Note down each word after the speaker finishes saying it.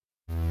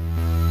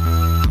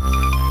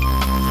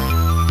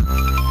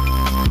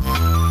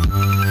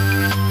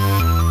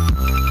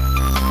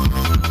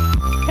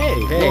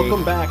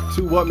welcome back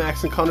to What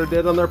Max and Connor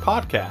Did on their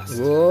podcast.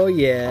 Oh,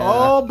 yeah.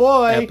 Oh,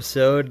 boy.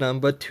 Episode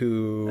number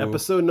 2.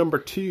 Episode number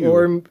 2.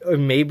 Or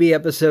maybe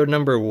episode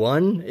number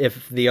 1,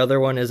 if the other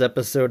one is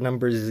episode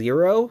number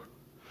 0.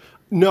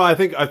 No, I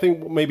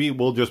think maybe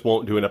we'll just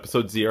won't do an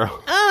episode 0.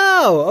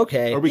 Oh,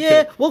 okay. Or we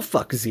yeah, could- well,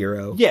 fuck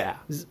 0. Yeah.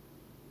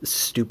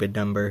 Stupid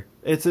number.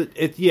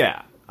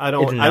 Yeah. I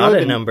don't It's not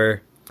a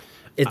number.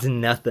 It's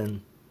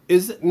nothing.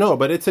 No,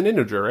 but it's an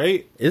integer,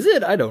 right? Is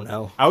it? I don't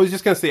know. I was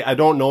just going to say, I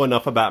don't know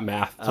enough about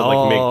math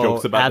to make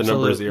jokes about the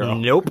number 0.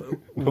 Nope.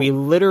 We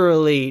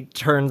literally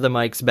turned the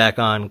mics back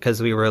on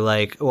because we were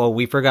like, well,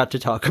 we forgot to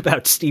talk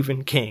about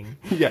Stephen King.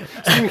 Yeah,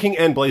 Stephen King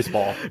and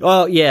Blazeball.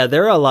 Well, yeah,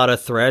 there are a lot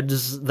of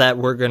threads that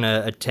we're going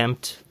to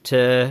attempt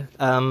to...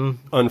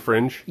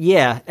 Unfringe.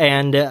 Yeah,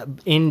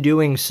 and in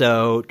doing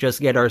so,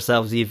 just get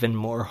ourselves even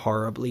more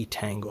horribly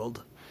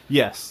tangled.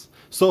 Yes.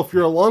 So if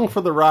you're along for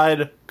the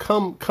ride,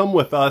 come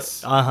with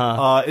us.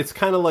 It's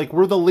kind of like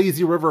we're the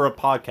lazy river of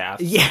podcasts.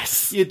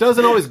 Yes. It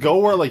doesn't always go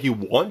where like you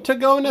want to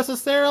go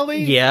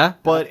necessarily. Yeah.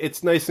 But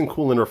it's nice and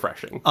cool and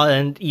refreshing.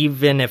 And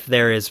even if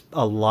there is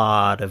a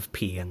lot of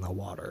pee in the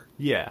water.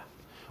 Yeah.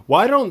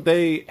 Why don't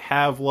they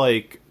have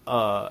like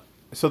so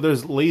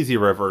there's lazy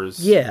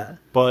rivers. Yeah.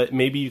 But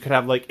maybe you could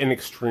have like an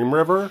extreme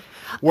river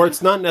where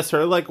it's not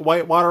necessarily like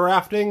whitewater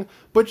rafting,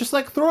 but just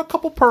like throw a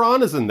couple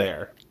piranhas in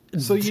there.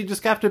 So you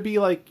just have to be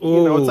like,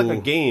 it's like a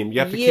game.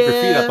 You have to keep your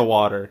feet out the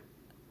water.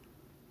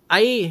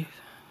 I'm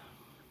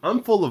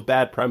full of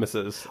bad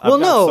premises. I've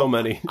got so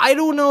many. I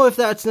don't know if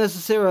that's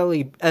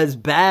necessarily as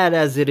bad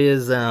as it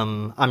is.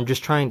 I'm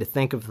just trying to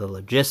think of the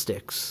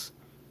logistics.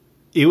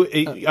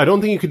 I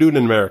don't think you could do it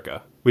in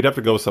America. We'd have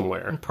to go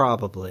somewhere.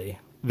 Probably.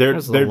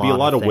 There'd be a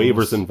lot of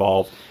waivers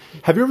involved.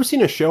 Have you ever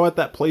seen a show at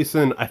that place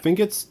in, I think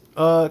it's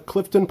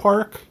Clifton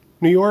Park,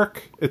 New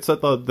York? It's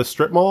at the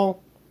strip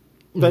mall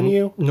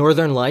venue.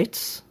 Northern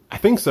Lights? I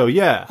think so,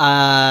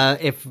 yeah.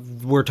 If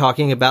we're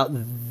talking about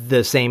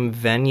the same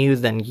venue,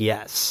 then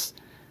yes.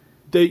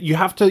 You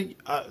have to,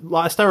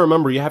 last I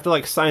remember, you have to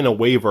like sign a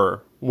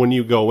waiver when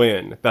you go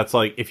in. That's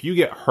like, if you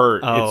get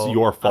hurt, it's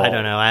your fault. I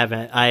don't know.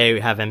 I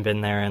haven't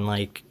been there in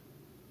like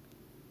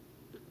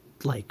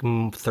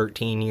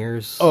 13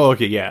 years. Oh,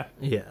 okay, yeah.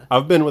 Yeah.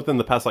 I've been within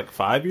the past like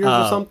 5 years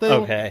or something.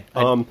 Okay.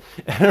 And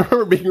I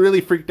remember being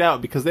really freaked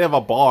out because they have a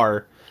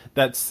bar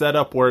that's set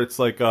up where it's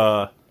like,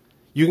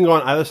 you can go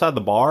on either side of the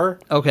bar.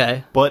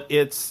 Okay. But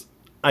it's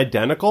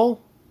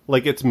identical.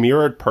 Like, it's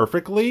mirrored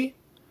perfectly.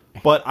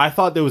 But I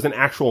thought there was an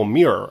actual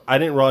mirror. I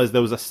didn't realize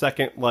there was a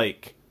second,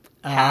 like,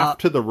 half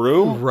to the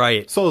room.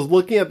 Right. So I was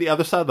looking at the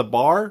other side of the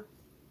bar,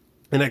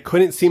 and I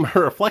couldn't see my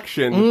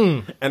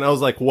reflection. And I was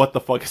like, what the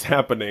fuck is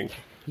happening?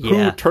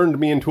 Yeah. Who turned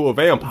me into a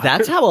vampire? I think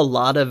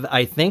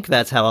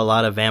that's how a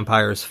lot of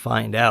vampires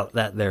find out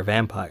that they're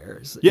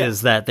vampires. Yeah.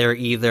 Is that they're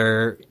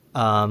either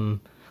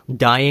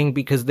dying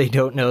because they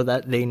don't know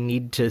that they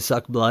need to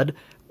suck blood,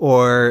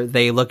 or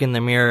they look in the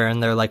mirror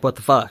and they're like, what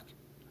the fuck?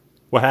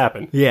 What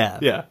happened? Yeah.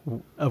 Yeah.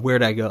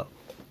 Where'd I go?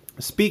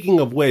 Speaking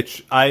of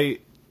which, I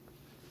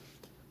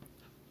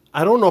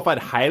don't know if I'd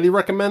highly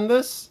recommend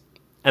this,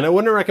 and I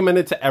wouldn't recommend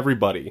it to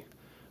everybody,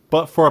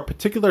 but for a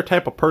particular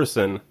type of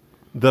person,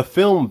 the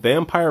film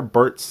Vampire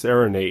Burt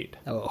Serenade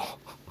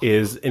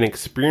is an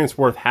experience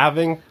worth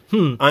having.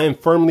 I am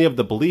firmly of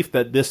the belief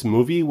that this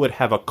movie would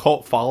have a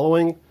cult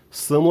following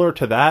similar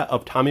to that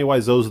of Tommy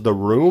Wiseau's The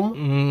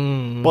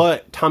Room,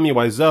 but Tommy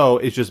Wiseau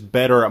is just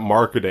better at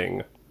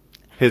marketing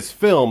his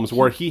films,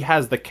 where he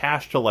has the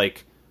cash to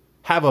like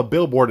have a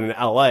billboard in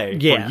LA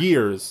for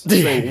years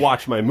saying,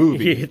 watch my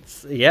movie.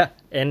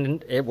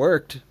 And it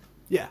worked.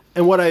 Yeah.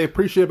 And what I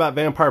appreciate about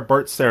Vampire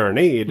Burt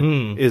Serenade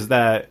is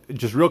that,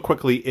 just real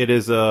quickly, it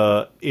is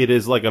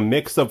like a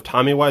mix of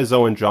Tommy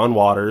Wiseau and John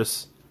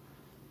Waters.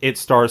 It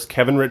stars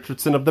Kevin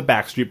Richardson of the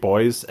Backstreet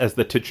Boys as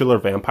the titular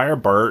vampire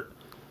Burt.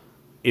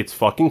 It's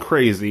fucking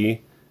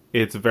crazy.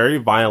 It's very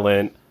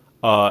violent.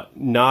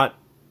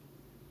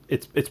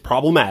 It's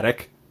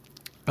problematic.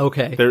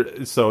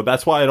 Okay. So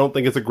that's why I don't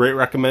think it's a great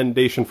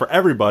recommendation for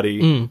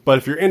everybody. But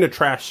if you're into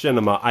trash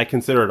cinema, I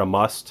consider it a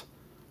must.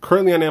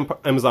 Currently on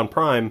Amazon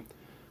Prime.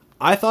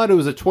 I thought it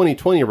was a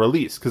 2020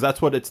 release because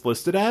that's what it's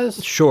listed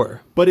as.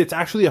 Sure. But it's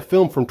actually a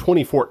film from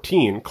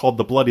 2014 called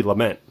The Bloody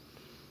Lament.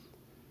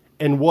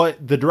 And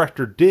what the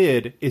director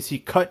did is he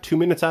cut 2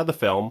 minutes out of the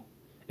film.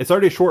 It's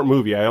already a short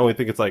movie. I only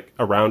think it's like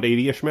around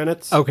 80-ish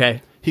minutes.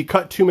 Okay. He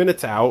cut 2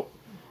 minutes out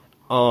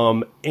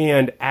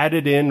and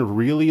added in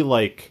really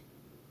like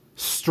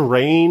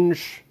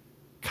strange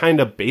kind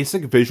of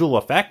basic visual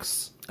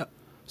effects.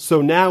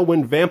 So now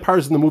when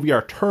vampires in the movie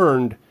are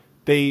turned,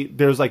 they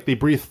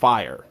breathe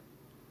fire.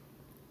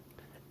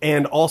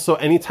 And also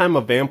anytime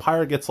a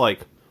vampire gets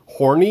like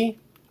horny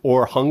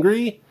or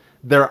hungry,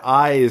 their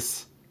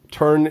eyes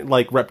turn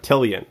like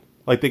reptilian.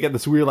 Like they get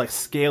this weird like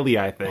scaly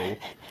eye thing.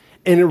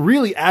 And it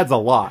really adds a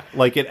lot.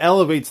 Like it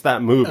elevates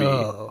that movie.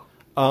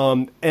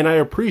 And I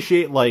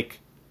appreciate like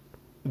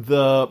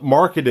the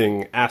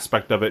marketing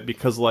aspect of it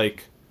because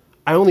like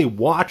I only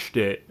watched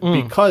it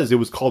because it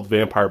was called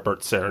Vampire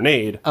Burt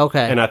Serenade.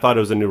 Okay. And I thought it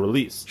was a new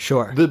release.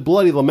 Sure. The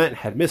Bloody Lament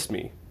had missed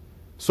me.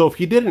 So if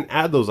he didn't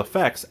add those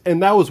effects,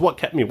 and that was what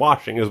kept me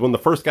watching, is when the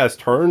first guy's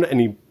turned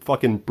and he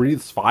fucking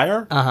breathes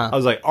fire, I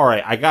was like, all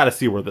right, I gotta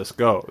see where this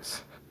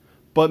goes.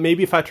 But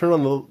maybe if I turned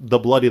on the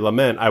Bloody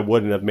Lament, I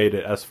wouldn't have made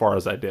it as far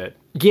as I did.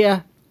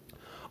 Yeah.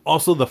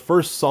 Also, the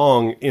first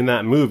song in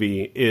that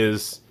movie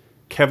is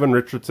Kevin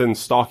Richardson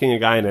stalking a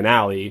guy in an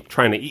alley,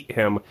 trying to eat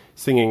him,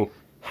 singing,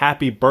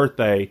 "Happy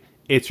birthday,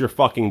 it's your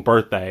fucking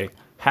birthday.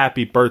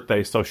 Happy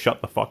birthday, so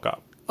shut the fuck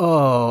up."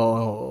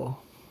 Oh.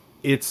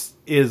 It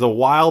is a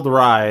wild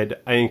ride.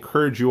 I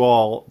encourage you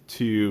all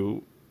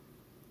to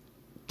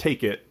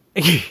take it.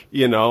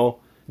 You know,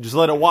 just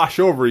let it wash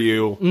over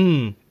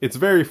you. It's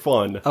very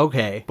fun.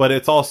 Okay. But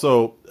it's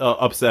also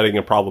upsetting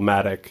and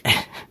problematic.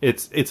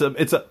 It's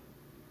a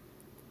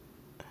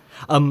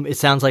It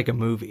sounds like a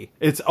movie.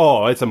 it's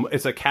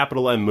a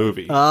capital M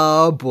movie.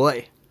 Oh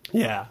boy.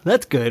 Yeah.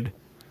 That's good.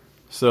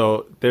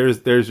 So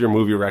there's your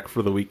movie rec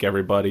for the week,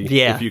 everybody.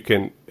 Yeah. If you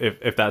can,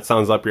 if that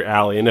sounds up your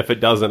alley, and if it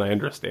doesn't, I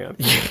understand.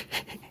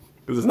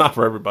 Because it's not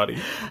for everybody.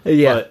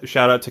 Yeah. But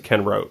shout out to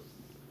Ken Rote,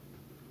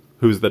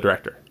 who's the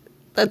director.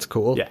 That's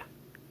cool. Yeah.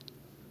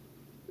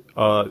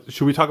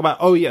 Should we talk about?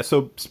 Oh yeah.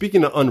 So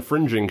speaking of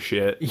unfringing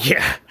shit,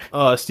 Yeah.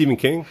 Stephen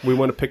King. We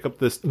want to pick up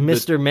this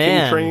Mr.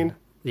 Man. King train.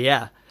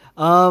 Yeah.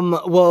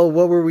 Well,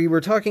 what we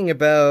were talking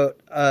about,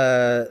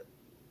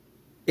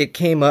 it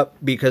came up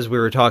because we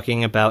were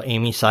talking about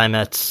Amy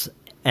Seimetz,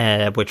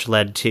 which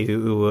led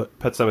to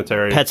Pet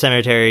Sematary. Pet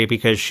Sematary,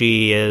 because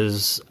she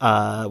is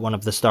one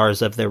of the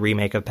stars of the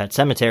remake of Pet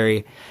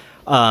Sematary,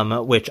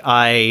 which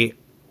I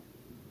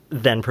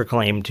then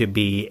proclaimed to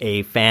be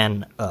a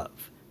fan of,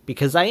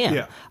 because I am.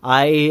 Yeah.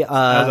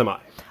 As am I.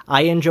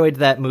 I enjoyed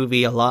that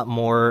movie a lot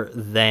more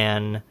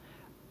than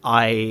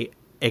I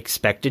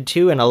expected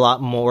to, and a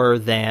lot more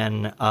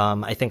than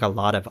I think a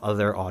lot of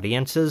other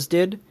audiences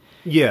did.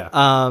 Yeah.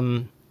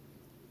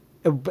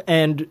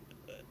 And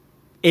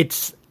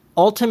it's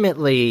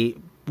ultimately,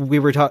 we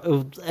were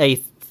talking,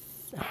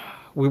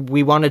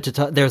 we wanted to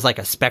talk, there's like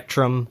a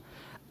spectrum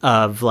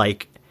of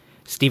like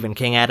Stephen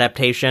King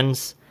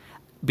adaptations,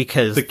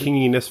 because the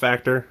kinginess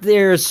factor.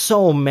 there's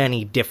so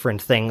many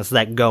different things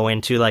that go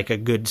into like a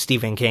good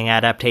Stephen King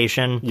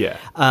adaptation. Yeah.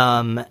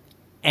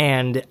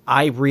 And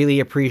I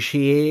really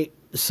appreciate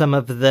some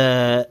of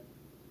the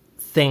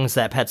things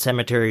that Pet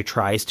Sematary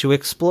tries to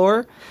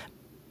explore,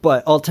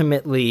 but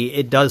ultimately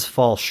it does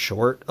fall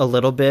short a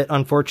little bit,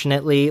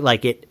 unfortunately.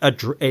 Like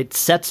it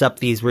sets up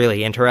these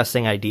really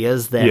interesting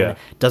ideas, then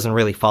doesn't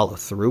really follow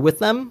through with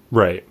them.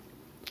 Right.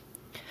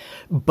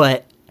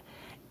 But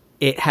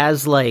it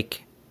has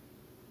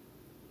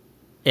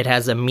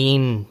a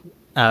mean,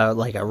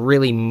 like a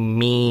really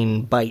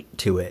mean bite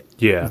to it.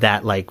 Yeah.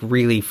 That like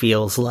really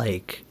feels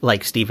like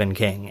Stephen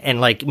King,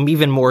 and like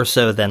even more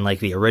so than like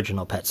the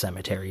original Pet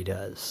Sematary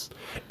does.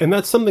 And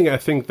that's something I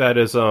think that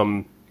is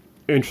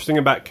interesting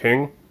about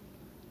King,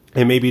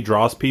 and maybe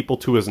draws people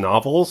to his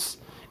novels,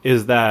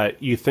 is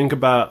that you think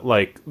about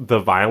like the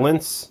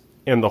violence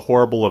and the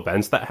horrible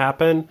events that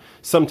happen,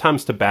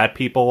 sometimes to bad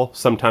people,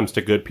 sometimes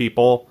to good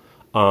people,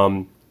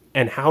 and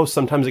how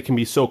sometimes it can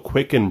be so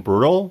quick and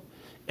brutal.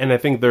 And I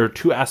think there are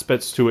two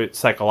aspects to it,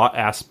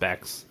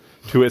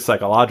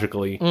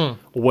 psychologically,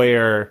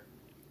 where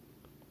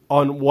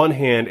on one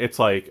hand it's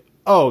like,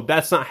 oh,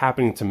 that's not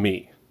happening to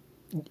me.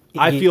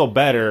 I feel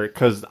better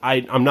because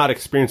I'm not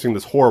experiencing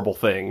this horrible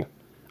thing.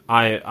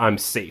 I'm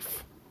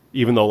safe,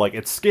 even though like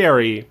it's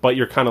scary. But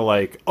you're kind of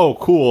like, oh,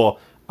 cool.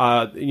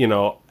 You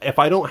know, if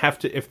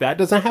that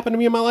doesn't happen to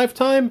me in my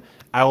lifetime,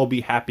 I will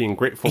be happy and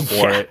grateful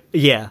for it.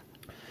 Yeah.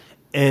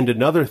 And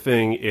another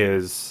thing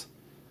is,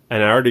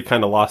 and I already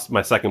kind of lost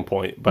my second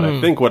point, but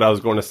I think what I was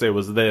going to say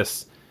was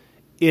this: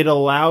 it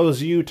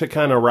allows you to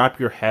kind of wrap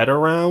your head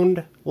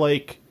around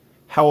like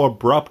how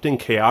abrupt and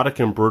chaotic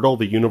and brutal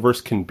the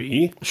universe can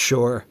be.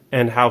 Sure.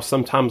 And how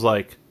sometimes,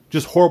 like,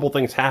 just horrible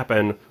things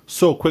happen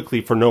so quickly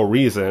for no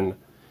reason.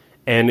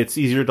 And it's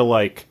easier to,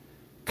 like,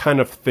 kind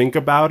of think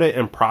about it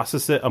and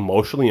process it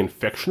emotionally in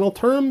fictional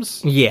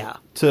terms. Yeah.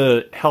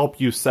 To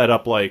help you set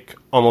up, like,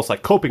 almost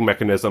like coping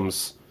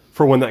mechanisms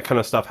for when that kind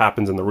of stuff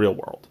happens in the real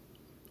world.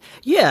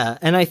 Yeah,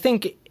 and I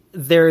think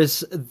there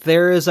is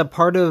a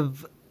part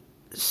of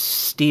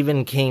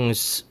Stephen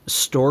King's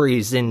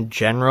stories in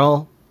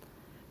general,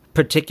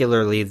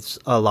 particularly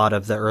a lot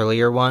of the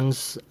earlier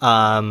ones,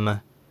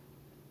 that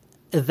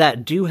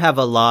do have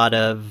a lot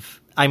of,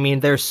 I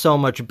mean, there's so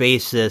much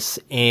basis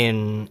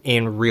in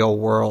real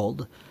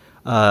world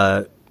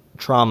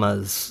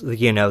traumas,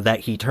 you know, that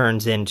he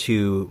turns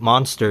into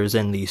monsters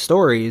in these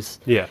stories.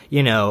 Yeah.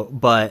 You know,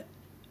 but...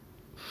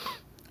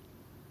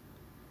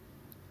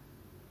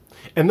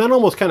 And that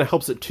almost kind of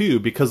helps it too,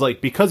 because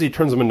he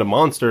turns them into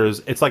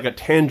monsters, it's like a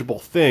tangible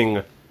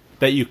thing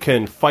that you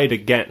can fight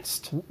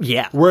against.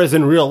 Yeah. Whereas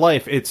in real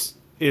life, it's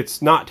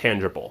not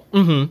tangible.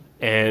 Mm-hmm.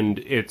 And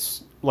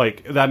it's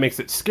like, that makes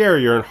it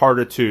scarier and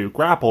harder to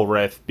grapple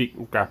with.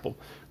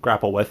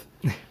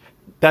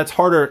 That's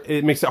harder.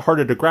 It makes it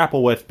harder to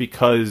grapple with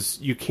because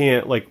you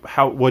can't, like,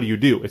 what do you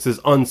do? It's this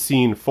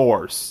unseen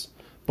force.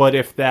 But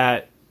if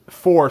that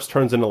Force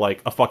turns into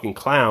like a fucking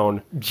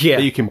clown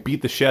that you can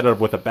beat the shit out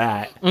of with a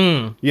bat.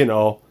 You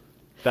know,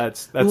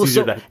 that's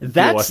easier to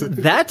deal with.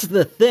 That's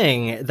the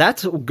thing.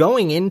 That's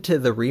going into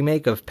the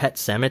remake of Pet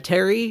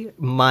Sematary.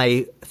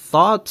 My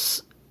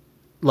thoughts,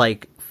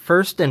 like,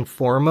 first and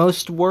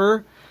foremost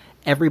were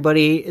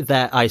everybody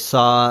that I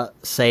saw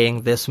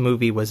saying this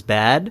movie was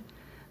bad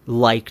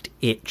liked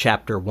it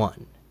Chapter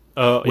 1.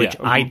 Which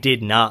I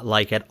did not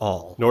like at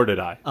all. Nor did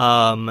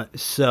I.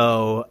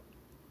 So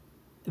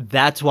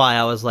that's why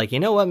I was like, you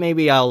know what,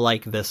 maybe I'll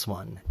like this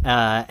one.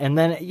 And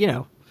then, you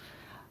know,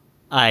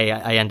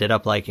 I ended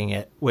up liking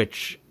it,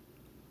 which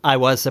I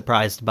was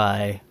surprised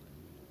by.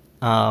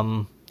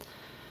 And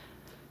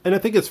I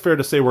think it's fair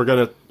to say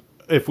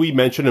if we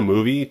mention a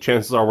movie,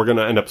 chances are we're going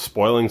to end up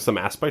spoiling some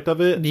aspect of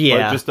it.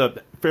 Yeah. But just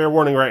a fair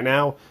warning right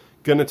now,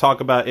 going to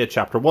talk about it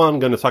Chapter 1,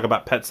 going to talk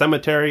about Pet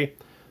Sematary.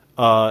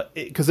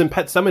 Because in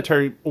Pet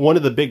Sematary, one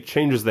of the big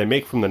changes they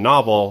make from the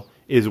novel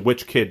is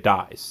which kid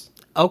dies.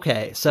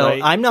 Okay, so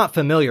right? I'm not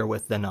familiar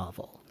with the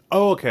novel.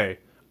 Oh, okay.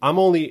 I'm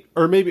only,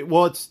 or maybe,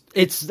 well,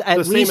 it's at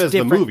the least same as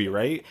different. The movie,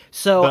 right?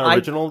 So the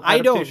original I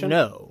don't adaptation?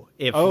 know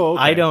if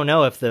okay. I don't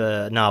know if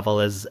the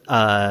novel is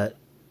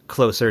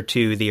closer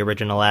to the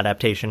original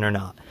adaptation or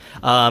not.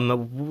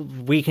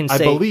 We can say, I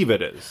believe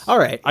it is. All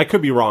right, I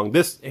could be wrong.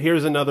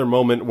 Here's another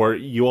moment where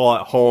you all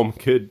at home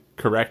could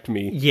correct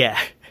me. Yeah.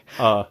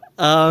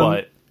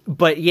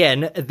 But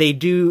yeah,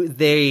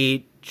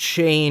 they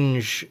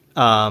change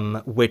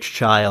which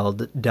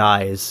child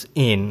dies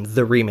in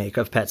the remake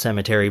of Pet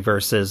Sematary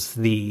versus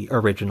the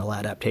original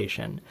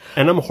adaptation.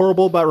 And I'm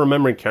horrible about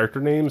remembering character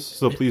names,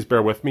 so please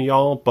bear with me,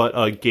 y'all.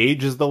 But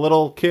Gage is the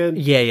little kid.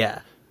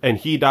 Yeah. And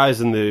he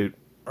dies in the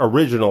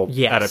original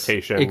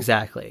adaptation.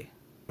 Exactly.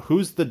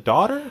 Who's the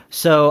daughter?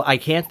 So I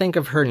can't think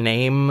of her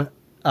name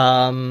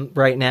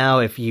right now.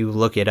 If you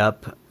look it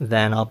up,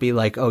 then I'll be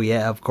like, oh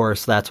yeah, of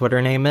course, that's what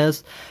her name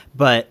is.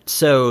 But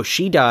so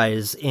she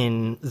dies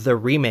in the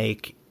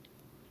remake,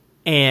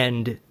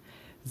 and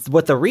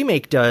what the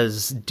remake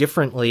does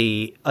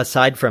differently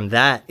aside from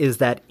that is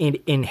that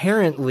it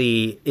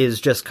inherently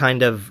is just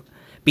kind of,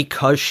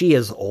 because she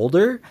is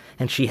older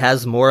and she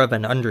has more of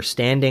an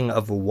understanding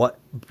of what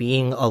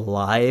being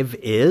alive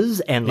is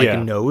and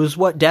knows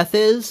what death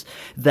is,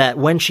 that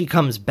when she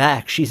comes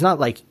back, she's not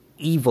like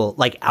evil,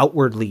 like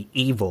outwardly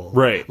evil,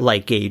 right?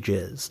 Like Gage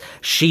is.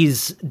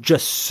 She's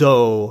just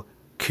so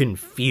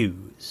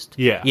confused.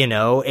 Yeah. You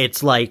know,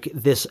 it's like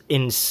this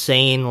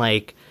insane,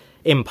 like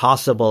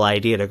impossible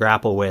idea to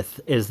grapple with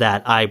is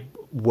that I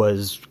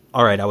was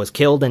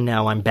killed and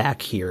now I'm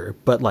back here,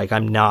 but like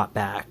I'm not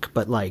back,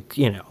 but like,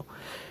 you know.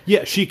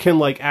 Yeah, she can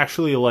like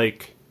actually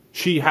like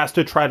she has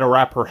to try to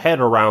wrap her head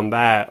around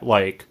that,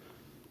 like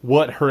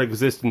what her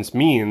existence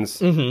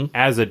means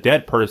as a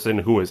dead person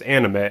who is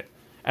animate,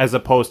 as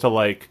opposed to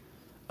like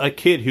a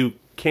kid who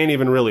can't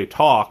even really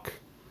talk,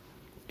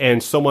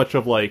 and so much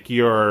of like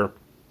your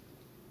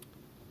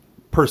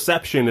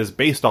perception is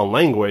based on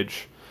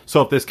language.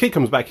 So if this kid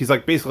comes back, he's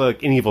like basically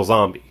like an evil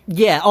zombie.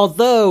 Yeah,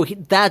 although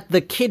that the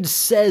kid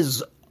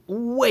says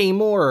way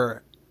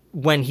more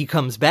when he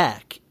comes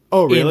back.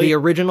 Oh, really? In the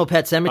original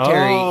Pet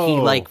Sematary,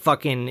 he like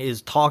fucking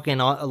is talking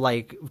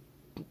like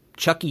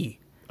Chucky.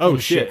 Oh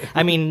shit!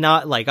 I mean,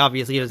 not like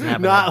obviously he doesn't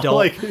have an adult.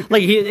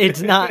 Like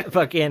it's not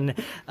fucking.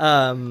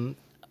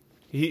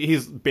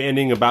 He's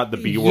banning about the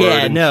B word.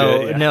 Yeah, and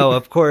no, shit, yeah. no.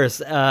 Of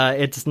course,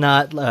 it's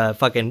not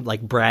fucking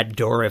like Brad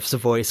Dourif's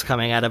voice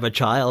coming out of a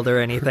child or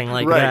anything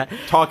like right. that.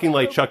 Talking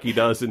like Chucky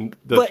does in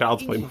the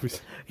Child's Play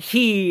movies.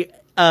 He's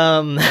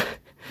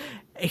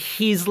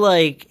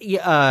like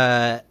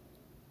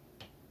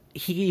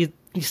he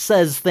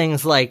says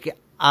things like,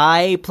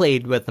 I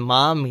played with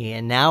mommy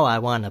and now I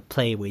want to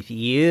play with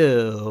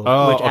you.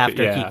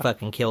 After he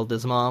fucking killed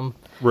his mom.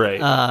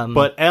 Right.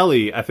 But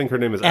Ellie, I think her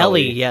name is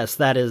Ellie. Yes,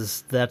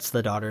 that's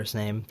the daughter's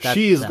name.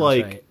 She's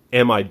like, right.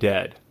 Am I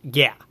dead?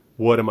 Yeah.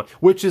 What am I?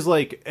 Which is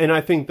like, and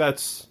I think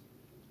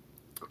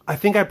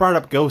I brought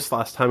up Ghosts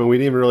last time and we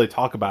didn't even really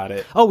talk about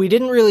it. Oh, we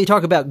didn't really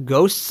talk about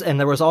Ghosts, and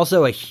there was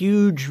also a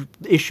huge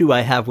issue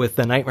I have with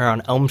the Nightmare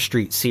on Elm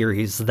Street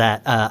series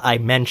that I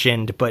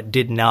mentioned but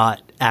did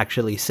not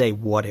actually say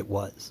what it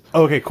was.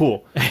 Okay,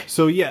 cool.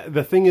 So yeah,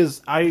 the thing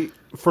is,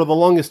 for the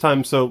longest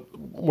time, so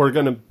we're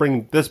going to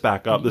bring this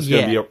back up. This is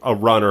going to be a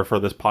runner for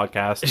this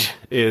podcast,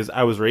 is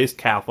I was raised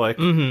Catholic.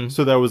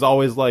 So there was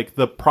always like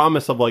the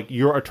promise of like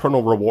your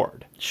eternal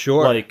reward.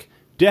 Sure. Like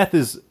death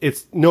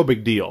it's no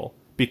big deal.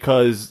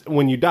 Because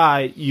when you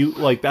die, you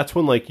like that's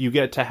when like you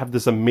get to have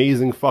this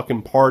amazing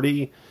fucking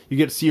party. You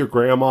get to see your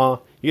grandma.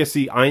 You get to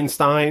see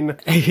Einstein.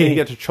 And you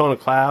get to chill on a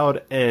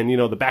cloud, and you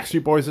know the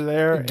Backstreet Boys are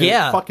there. And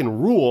it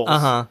fucking rules.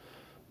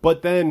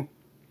 But then,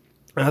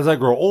 as I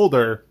grow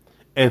older,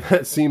 and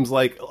that seems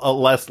like a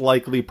less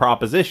likely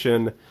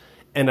proposition,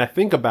 and I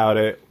think about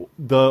it,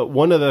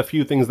 one of the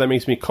few things that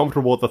makes me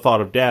comfortable with the thought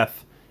of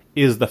death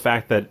is the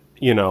fact that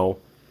you know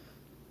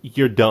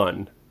you're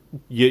done.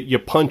 You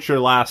punch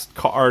your last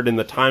card in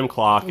the time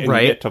clock and you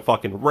get to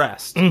fucking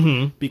rest.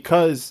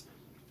 Because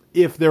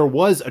if there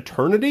was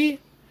eternity,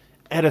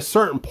 at a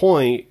certain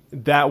point,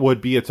 that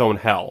would be its own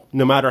hell,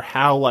 no matter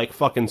how like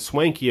fucking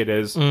swanky it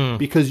is,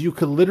 because you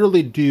could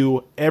literally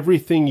do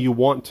everything you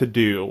want to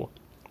do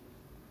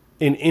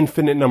an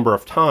infinite number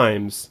of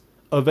times.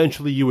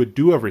 Eventually you would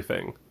do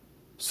everything.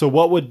 So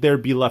what would there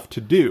be left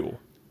to do?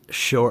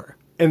 Sure.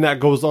 And that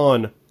goes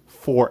on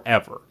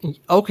forever.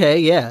 Okay,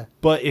 yeah.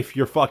 But if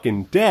you're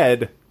fucking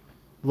dead,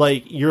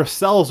 like, your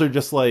cells are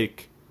just,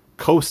 like,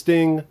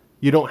 coasting,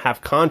 you don't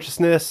have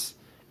consciousness,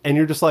 and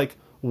you're just, like,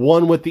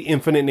 one with the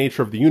infinite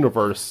nature of the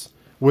universe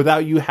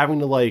without you having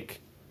to,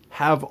 like,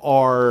 have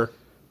our,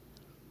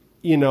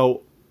 you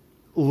know,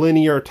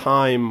 linear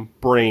time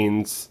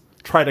brains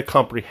try to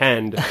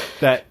comprehend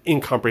that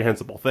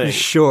incomprehensible thing.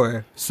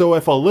 Sure. So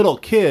if a little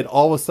kid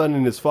all of a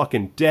sudden is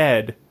fucking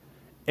dead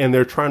and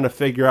they're trying to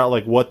figure out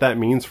like what that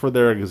means for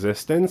their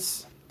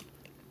existence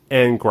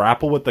and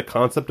grapple with the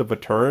concept of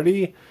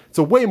eternity, it's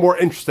a way more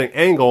interesting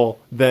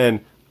angle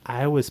than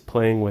I was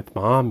playing with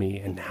mommy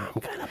and now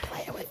I'm gonna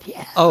play with you.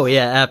 Oh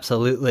yeah,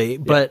 absolutely.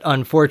 But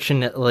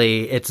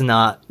unfortunately, it's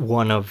not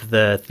one of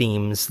the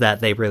themes that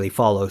they really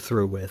follow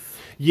through with.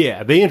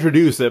 Yeah, they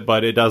introduce it,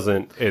 but it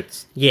doesn't.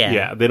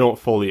 Yeah, they don't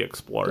fully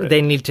explore it.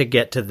 They need to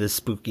get to the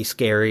spooky,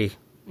 scary,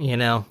 you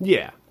know.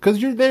 Yeah, because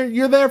you're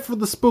there for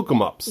the spook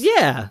 'em ups.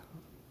 Yeah,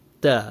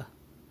 duh.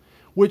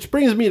 Which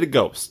brings me to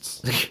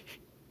ghosts.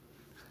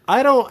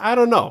 I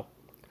don't know,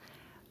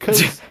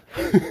 because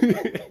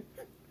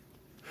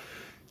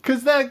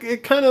that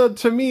it kind of,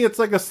 to me, it's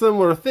like a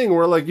similar thing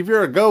where like if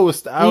you're a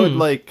ghost, I would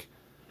like,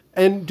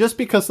 and just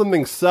because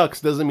something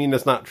sucks doesn't mean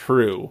it's not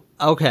true.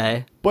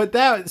 Okay. But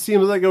that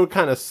seems like it would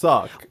kind of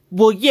suck.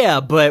 Well,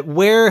 yeah, but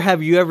where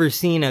have you ever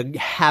seen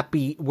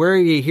where are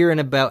you hearing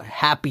about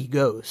happy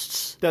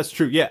ghosts? That's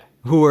true, yeah.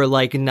 Who are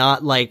like,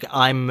 not like,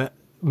 I'm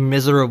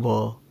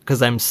miserable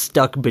because I'm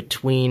stuck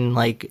between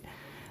like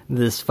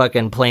this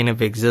fucking plane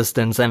of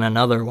existence and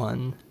another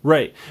one.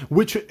 Right.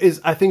 Which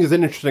is, I think, is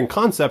an interesting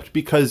concept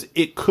because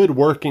it could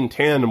work in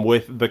tandem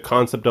with the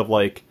concept of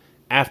like,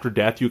 after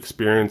death you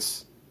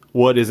experience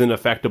what is in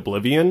effect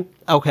oblivion.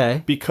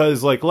 Okay.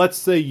 Because, like, let's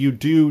say you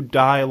do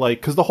die, like,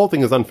 because the whole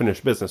thing is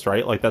unfinished business,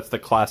 right? Like, that's the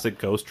classic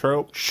ghost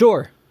trope.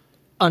 Sure.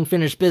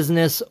 Unfinished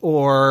business,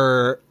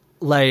 or,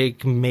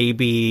 like,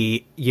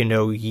 maybe, you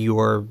know,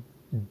 you're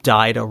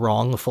died a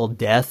wrongful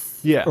death.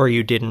 Yeah. Or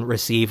you didn't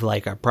receive,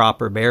 like, a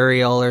proper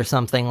burial or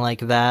something like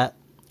that.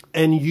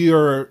 And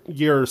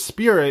your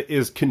spirit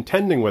is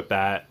contending with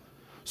that.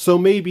 So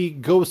maybe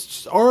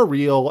ghosts are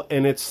real,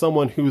 and it's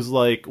someone who's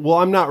like, well,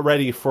 I'm not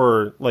ready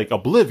for, like,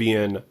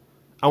 oblivion.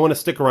 I want to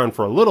stick around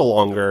for a little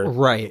longer.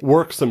 Right.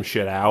 Work some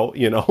shit out,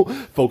 you know,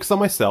 focus on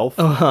myself,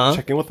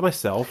 check in with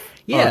myself,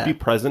 be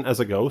present as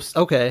a ghost.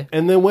 Okay.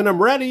 And then when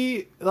I'm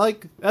ready,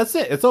 like, that's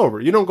it. It's over.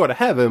 You don't go to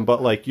heaven,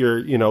 but, like,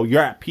 you're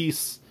at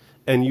peace,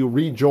 and you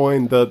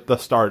rejoin the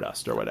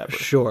stardust or whatever.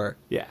 Sure.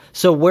 Yeah.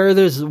 So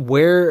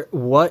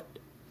what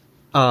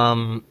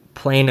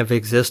plane of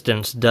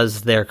existence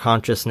does their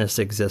consciousness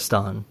exist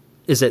on?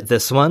 Is it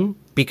this one?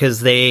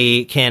 Because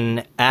they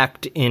can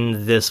act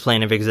in this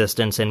plane of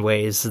existence in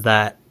ways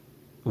that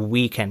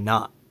we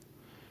cannot.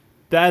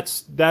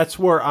 That's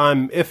where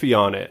I'm iffy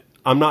on it.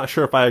 I'm not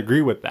sure if I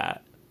agree with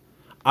that.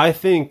 I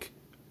think,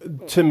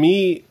 to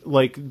me,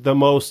 like, the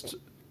most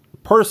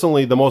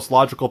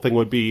logical thing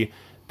would be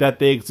that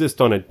they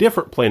exist on a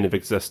different plane of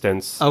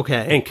existence.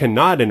 Okay. And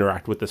cannot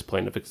interact with this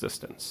plane of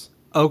existence.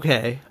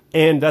 Okay.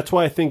 And that's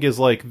why I think is,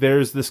 like,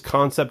 there's this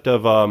concept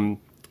of,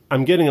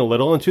 I'm getting a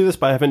little into this,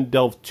 but I haven't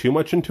delved too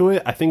much into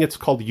it. I think it's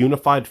called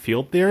unified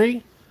field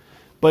theory.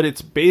 But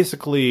it's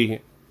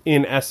basically,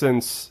 in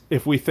essence,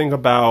 if we think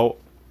about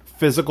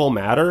physical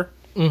matter,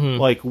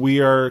 like,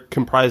 we are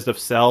comprised of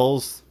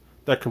cells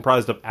that are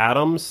comprised of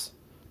atoms,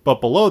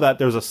 but below that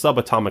there's a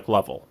subatomic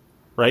level,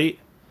 right?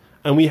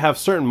 And we have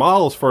certain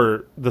models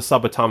for the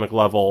subatomic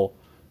level,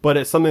 but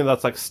it's something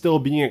that's, like, still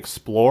being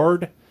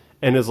explored.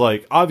 And is,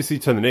 like, obviously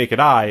to the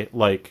naked eye,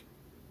 like,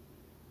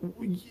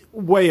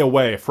 way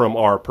away from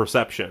our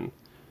perception.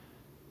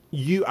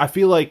 I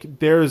feel like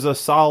there's a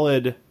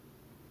solid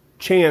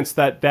chance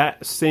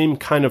that same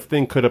kind of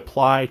thing could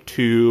apply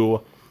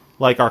to,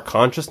 like, our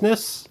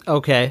consciousness.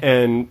 Okay.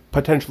 And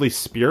potentially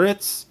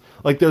spirits.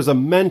 Like, there's a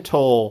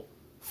mental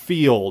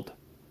field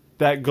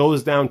that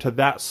goes down to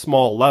that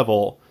small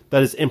level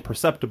that is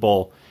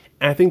imperceptible.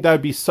 And I think that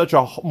would be such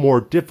a more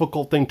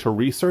difficult thing to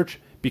research,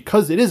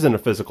 because it isn't a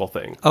physical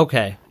thing.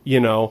 Okay.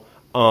 You know?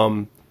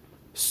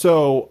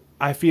 So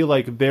I feel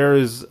like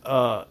there's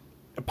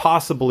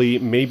possibly,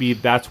 maybe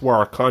that's where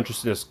our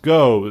consciousness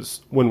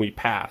goes when we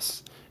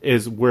pass,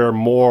 is we're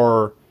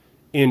more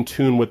in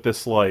tune with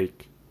this,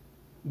 like,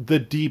 the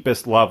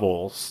deepest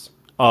levels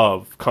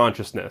of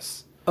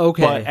consciousness.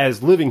 Okay. But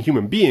as living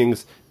human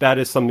beings, that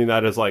is something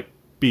that is, like,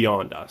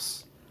 beyond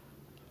us.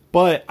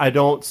 But I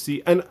don't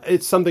see, and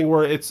it's something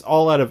where it's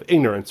all out of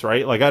ignorance,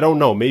 right? Like, I don't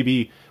know,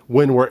 maybe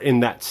when we're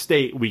in that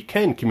state, we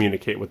can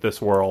communicate with this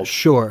world.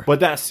 Sure. But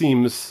that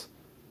seems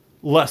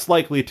less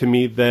likely to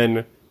me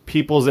than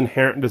people's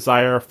inherent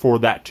desire for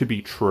that to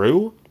be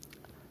true,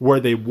 where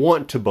they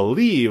want to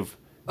believe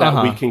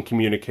that we can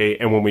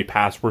communicate, and when we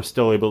pass, we're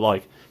still able to,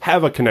 like,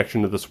 have a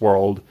connection to this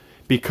world,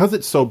 because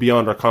it's so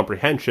beyond our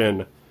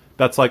comprehension,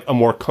 that's like a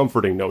more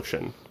comforting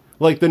notion.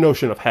 Like the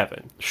notion of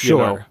heaven.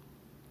 Sure.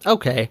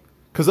 Okay.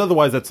 Because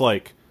otherwise it's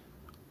like,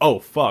 oh,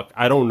 fuck,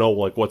 I don't know,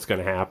 like, what's going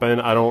to happen.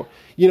 I don't,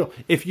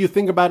 if you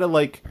think about it,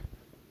 like,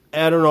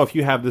 I don't know if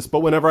you have this,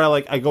 but whenever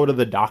I go to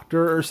the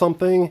doctor or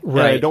something, and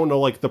I don't know,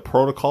 like, the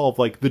protocol of,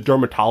 like, the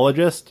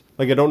dermatologist,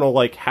 like, I don't know,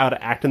 like, how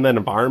to act in that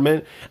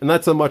environment, and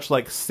that's a much,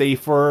 like,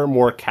 safer,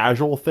 more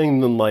casual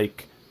thing than,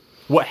 like,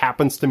 what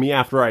happens to me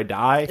after I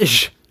die.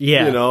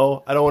 Yeah. I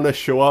don't want to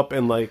show up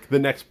in, like, the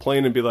next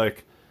plane and be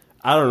like,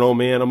 I don't know,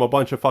 man, I'm a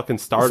bunch of fucking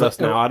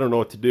stardust now. I don't know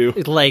what to do.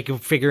 Like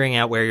figuring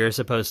out where you're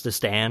supposed to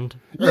stand.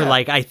 Yeah, or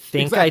like, I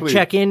think exactly. I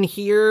check in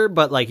here,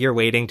 but like you're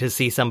waiting to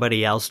see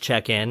somebody else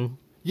check in.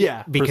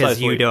 Yeah, Because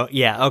precisely. you don't.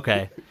 Yeah,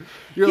 okay.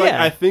 You're like,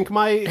 Yeah. I think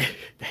my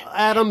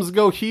atoms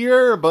go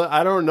here, but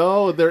I don't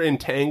know. They're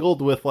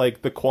entangled with,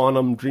 like, the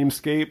quantum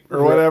dreamscape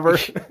or whatever.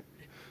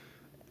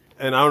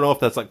 And I don't know if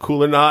that's, like,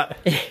 cool or not.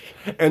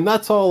 And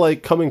that's all,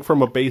 like, coming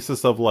from a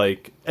basis of,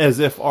 like, as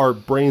if our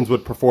brains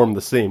would perform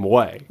the same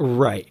way.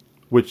 Right.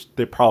 Which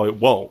they probably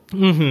won't.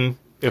 Mm-hmm.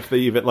 If they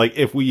even, like,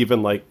 if we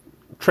even, like,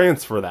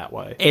 transfer that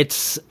way.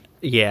 It's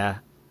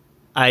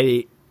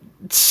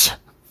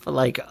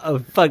like a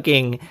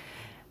fucking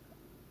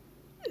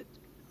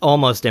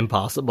almost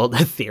impossible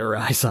to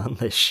theorize on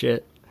this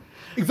shit.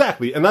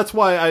 Exactly. And that's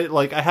why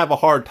I have a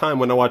hard time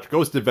when I watch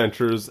Ghost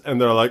Adventures and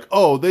they're like,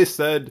 oh, they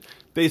said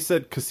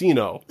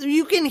casino.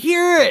 You can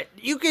hear it.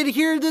 You can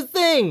hear the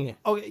thing.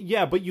 Oh,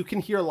 yeah, but you can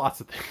hear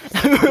lots of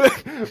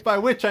things. By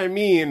which I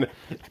mean,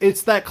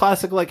 it's that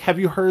classic, like, have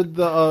you heard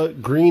the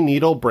Green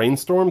Needle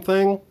brainstorm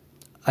thing?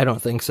 I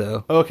don't think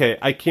so. Okay,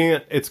 I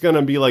can't. It's going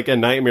to be like a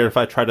nightmare if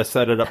I try to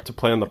set it up to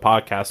play on the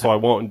podcast, so I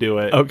won't do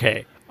it.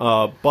 Okay.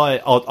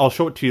 But I'll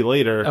show it to you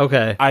later.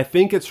 Okay. I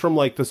think it's from,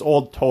 like, this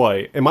old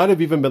toy. It might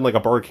have even been, like, a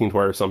Burger King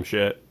toy or some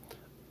shit.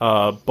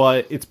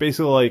 But it's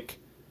basically, like,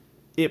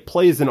 it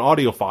plays an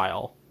audio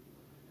file.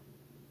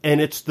 And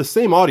it's the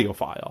same audio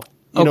file.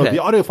 You know, the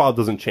audio file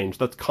doesn't change.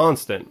 That's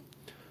constant.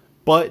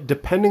 But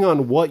depending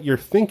on what you're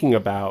thinking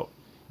about,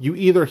 you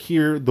either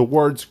hear the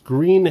words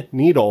green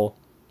needle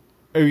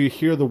or you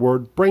hear the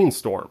word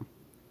brainstorm.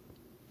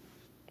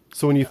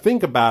 So when you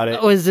think about it...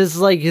 Oh, is this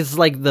like,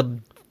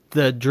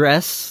 the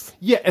dress?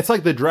 Yeah, it's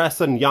like the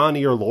dress and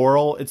Yanni or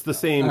Laurel. It's the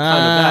same kind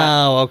of that.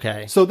 Oh,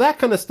 okay. So that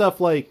kind of stuff,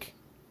 like,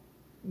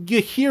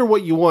 you hear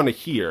what you want to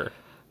hear.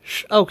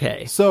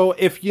 Okay. So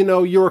if,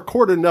 you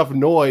record enough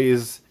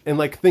noise and,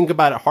 like, think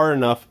about it hard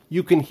enough,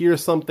 you can hear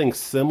something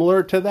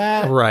similar to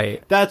that.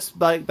 Right.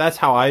 That's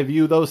how I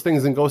view those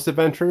things in Ghost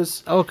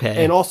Adventures.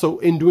 Okay. And also,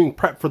 in doing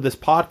prep for this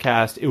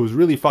podcast, it was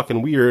really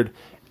fucking weird.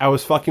 I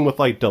was fucking with,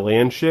 like,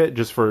 Deland shit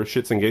just for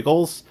shits and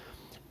giggles.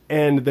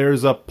 And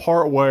there's a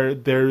part where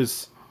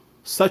there's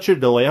such a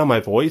delay on my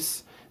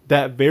voice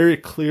that very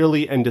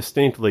clearly and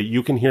distinctly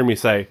you can hear me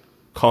say,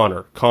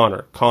 Connor,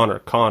 Connor, Connor,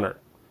 Connor.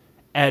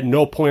 At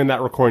no point in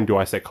that recording do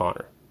I say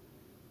Connor.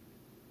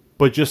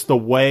 But just the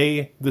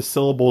way the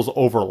syllables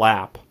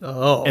overlap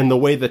and the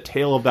way the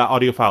tail of that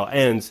audio file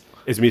ends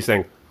is me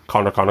saying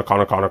Connor, Connor,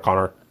 Connor, Connor,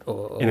 Connor.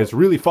 And it's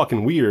really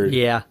fucking weird.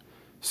 Yeah.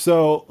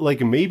 So,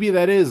 like, maybe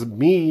that is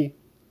me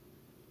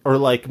or,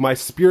 like, my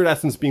spirit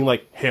essence being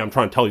like, hey, I'm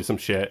trying to tell you some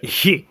shit.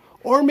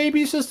 Or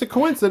maybe it's just a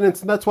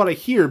coincidence and that's what I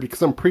hear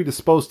because I'm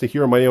predisposed to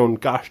hear my own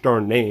gosh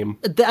darn name.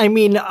 I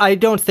mean, I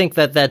don't think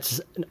that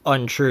that's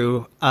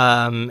untrue.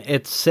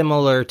 It's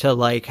similar to,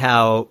 like,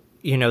 how,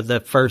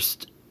 the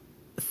first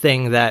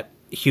thing that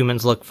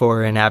humans look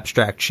for in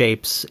abstract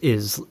shapes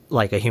is,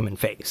 like, a human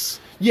face.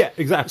 Yeah,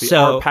 exactly.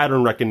 So, our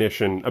pattern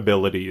recognition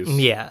abilities.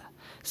 Yeah.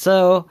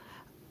 So...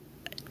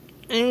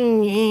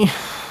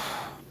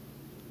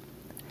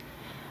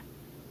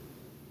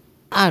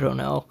 I don't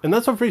know. And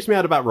that's what freaks me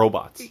out about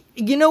robots.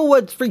 You know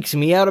what freaks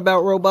me out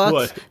about robots?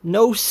 What?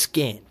 No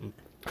skin.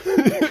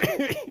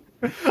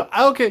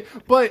 Okay,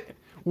 but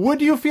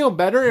would you feel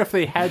better if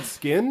they had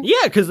skin?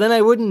 Yeah, because then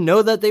I wouldn't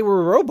know that they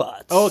were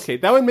robots. Oh, okay,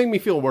 that would make me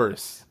feel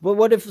worse. But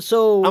what if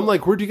so? I'm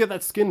like, where'd you get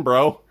that skin,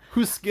 bro?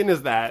 Whose skin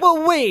is that?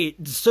 But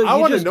wait, so I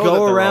you wanna just know that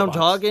go they're around robots.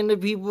 talking to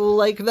people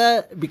like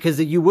that? Because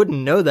you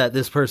wouldn't know that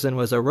this person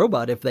was a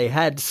robot if they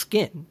had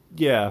skin.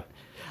 Yeah,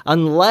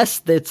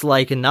 Unless it's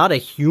like not a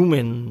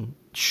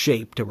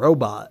human-shaped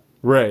robot,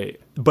 right.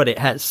 but it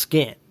has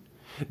skin.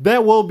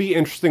 That will be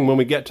interesting when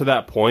we get to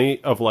that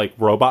point of, like,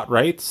 robot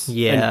rights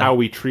Yeah. and how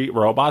we treat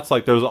robots.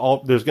 Like, there's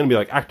going to be,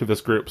 like,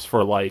 activist groups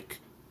for, like,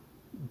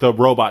 the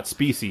robot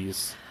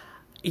species.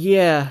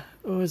 Yeah.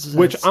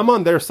 Which I'm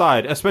on their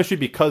side, especially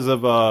because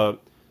of,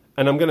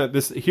 and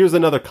here's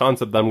another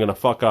concept that I'm gonna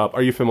fuck up.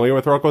 Are you familiar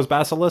with Rocco's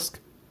Basilisk?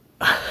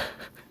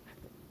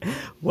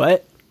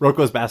 What?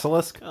 Rocco's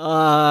Basilisk?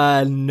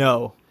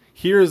 No.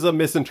 Here's a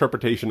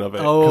misinterpretation of it,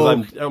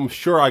 because I'm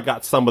sure I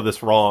got some of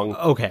this wrong.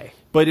 Okay.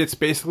 But it's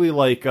basically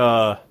like,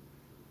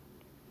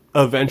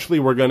 eventually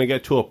we're gonna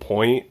get to a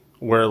point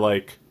where,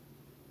 like,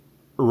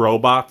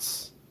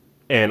 robots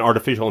and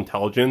artificial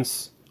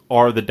intelligence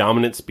are the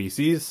dominant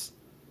species.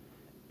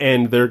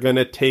 and they're going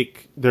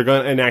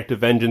to enact a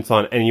vengeance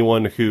on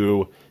anyone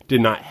who did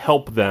not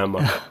help them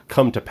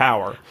come to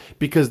power,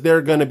 because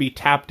they're going to be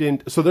tapped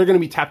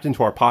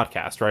into our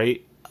podcast,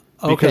 right?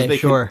 Because they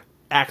can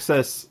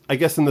access, I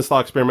guess in this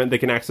thought experiment, they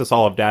can access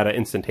all of data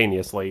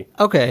instantaneously.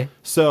 Okay.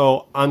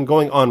 So I'm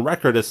going on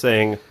record as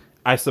saying,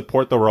 I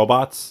support the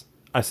robots.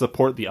 I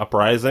support the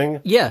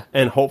uprising. Yeah.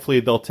 And hopefully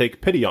they'll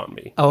take pity on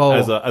me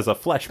as a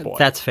flesh boy.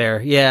 That's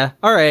fair. Yeah.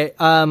 All right.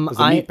 As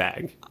a meat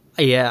bag.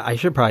 Yeah, I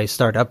should probably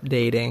start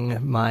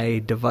updating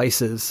my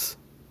devices.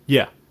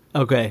 Yeah.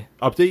 Okay.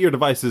 Update your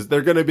devices.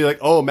 They're going to be like,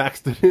 oh,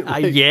 Max didn't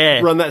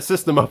run that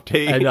system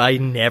update. I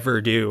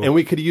never do. And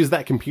we could use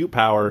that compute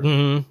power.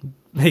 Mm-hmm.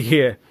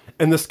 Yeah.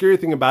 And the scary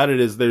thing about it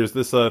is there's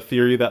this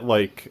theory that,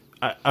 like,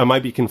 I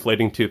might be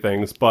conflating two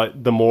things,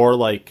 but the more,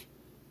 like,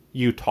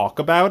 you talk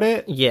about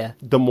it,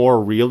 the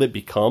more real it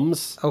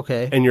becomes.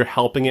 Okay. And you're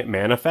helping it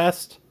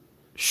manifest.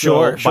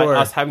 Sure. By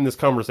us having this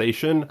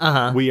conversation,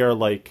 we are,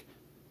 like,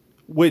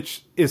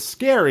 which is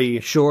scary.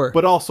 Sure.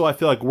 But also I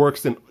feel like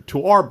works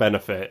to our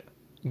benefit.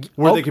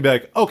 Where they could be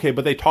like, okay,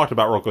 but they talked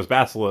about Roko's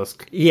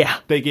Basilisk. Yeah.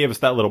 They gave us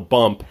that little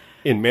bump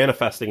in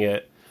manifesting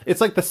it.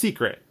 It's like The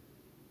Secret.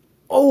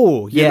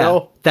 Oh, yeah. You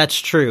know? That's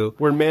true.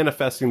 We're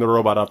manifesting the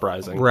robot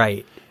uprising.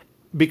 Right.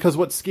 Because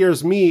what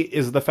scares me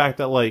is the fact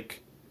that,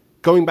 like,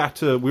 going back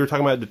to, we were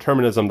talking about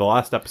determinism the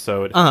last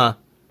episode.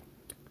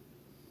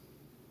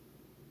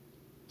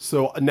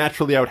 So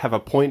naturally I would have a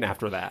point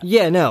after that.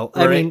 Yeah, no.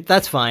 Right? I mean,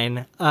 that's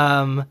fine.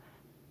 I'm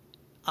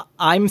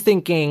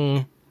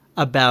thinking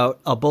about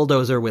a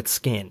bulldozer with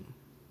skin.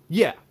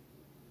 Yeah.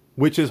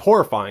 Which is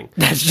horrifying.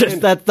 That's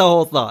the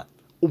whole thought.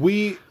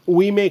 We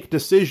make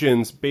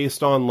decisions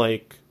based on,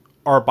 like,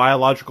 our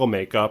biological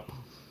makeup,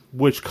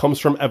 which comes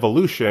from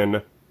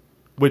evolution,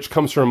 which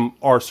comes from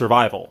our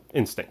survival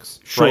instincts.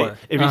 Sure. Right?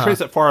 If you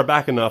trace it far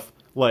back enough,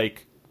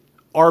 like,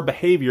 our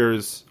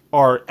behaviors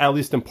are, at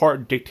least in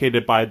part,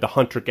 dictated by the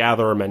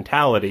hunter-gatherer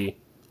mentality,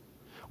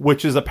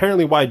 which is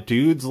apparently why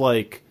dudes,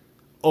 like,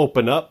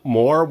 open up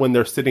more when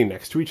they're sitting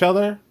next to each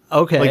other.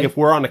 Okay. Like, if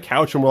we're on a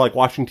couch and we're, like,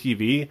 watching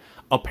TV,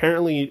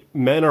 apparently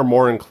men are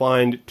more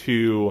inclined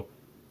to,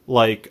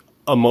 like,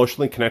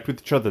 emotionally connect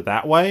with each other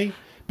that way,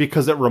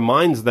 because it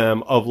reminds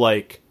them of,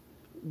 like,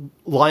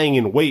 lying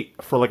in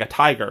wait for, like, a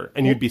tiger,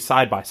 and you'd be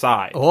side by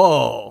side.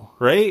 Oh.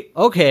 Right?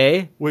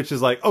 Okay. Which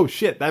is like, oh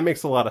shit, that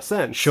makes a lot of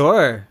sense.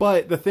 Sure.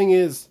 But the thing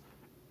is,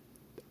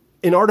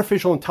 an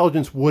artificial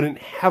intelligence wouldn't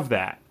have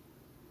that.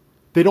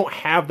 They don't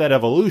have that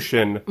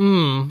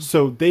evolution,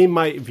 so they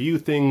might view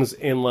things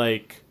in,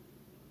 like,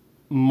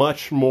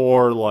 much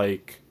more,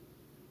 like,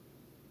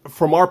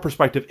 from our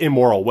perspective,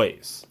 immoral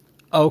ways.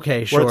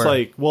 Okay, sure. Where it's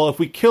like, well, if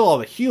we kill all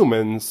the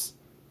humans,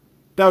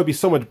 that would be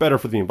so much better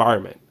for the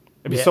environment.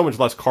 It'd be so much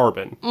less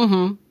carbon.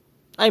 Mm-hmm.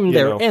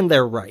 And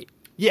they're right.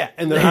 Yeah,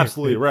 and they're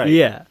absolutely right.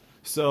 Yeah.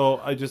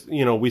 So I just,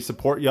 we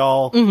support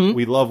y'all. Mm-hmm.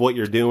 We love what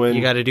you're doing.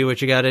 You gotta do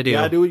what you gotta do. You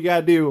gotta do what you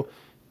gotta do.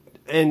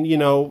 And,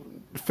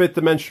 fifth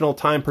dimensional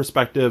time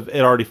perspective,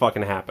 it already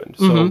fucking happened.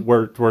 So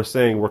we're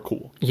saying we're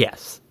cool.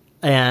 Yes.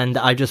 And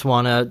I just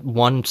wanna,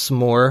 once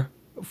more,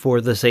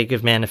 for the sake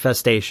of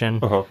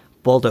manifestation,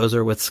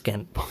 bulldozer with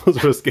skin.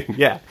 Bulldozer with skin,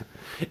 yeah.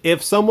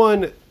 If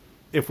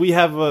we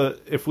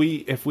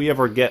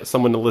ever get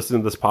someone to listen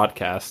to this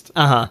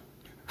podcast,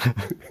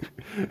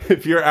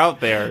 if you're out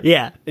there,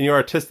 and you're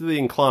artistically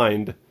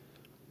inclined,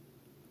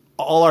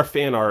 all our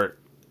fan art,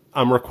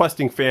 I'm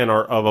requesting fan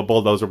art of a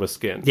bulldozer with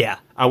skin. Yeah,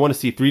 I want to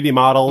see 3D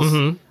models.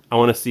 I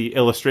want to see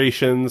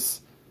illustrations.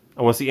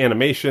 I want to see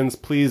animations.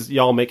 Please,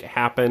 y'all, make it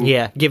happen.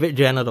 Yeah, give it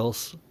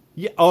genitals.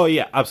 Yeah. Oh,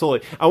 yeah.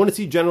 Absolutely. I want to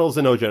see genitals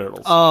and no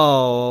genitals.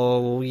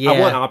 Oh, yeah. I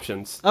want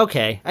options.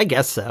 Okay, I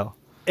guess so.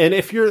 And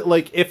if you're,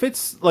 like, if this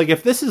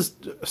is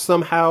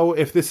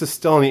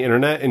still on the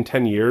internet in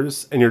 10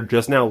 years and you're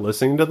just now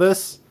listening to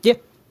this,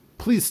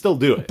 please still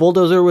do it.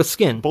 Bulldozer with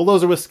skin.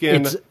 Bulldozer with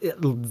skin.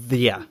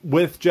 Yeah.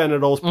 With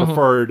genitals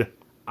preferred.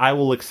 I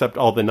will accept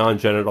all the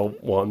non-genital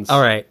ones.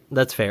 All right.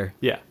 That's fair.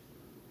 Yeah.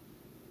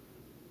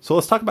 So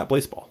let's talk about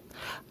Blaseball.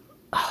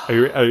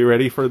 Are you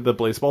ready for the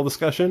Blaseball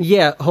discussion?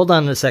 Yeah. Hold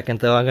on a second,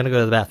 though. I'm going to go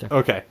to the bathroom.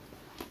 Okay.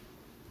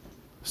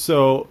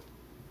 So,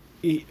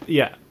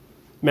 yeah.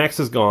 Max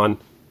is gone.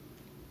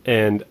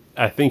 And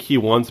I think he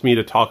wants me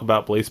to talk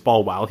about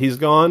Blaseball while he's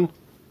gone.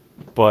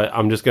 But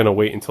I'm just going to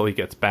wait until he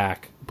gets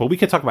back. But we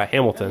can talk about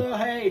Hamilton. Hello,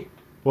 hey.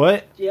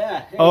 What?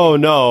 Yeah. Hey. Oh,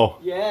 no.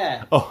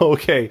 Yeah. Oh,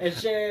 okay.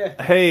 It's,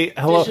 hey,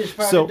 hello. This is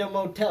part of the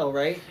motel,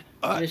 right?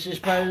 This is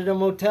part of the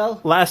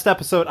motel? Last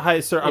episode. Hi,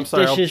 sir. I'm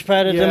sorry. This is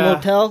part of the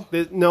motel?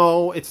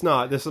 No, it's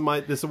not. This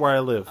is where I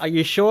live. Are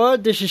you sure?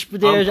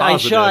 I'm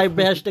sure I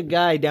asked a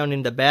guy down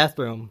in the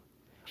bathroom.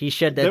 He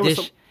said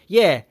that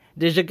Yeah,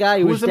 there's a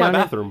guy who was in my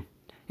bathroom.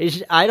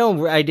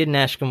 I didn't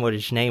ask him what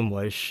his name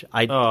was.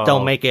 I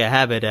don't make it a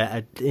habit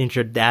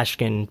of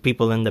asking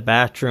people in the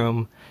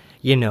bathroom,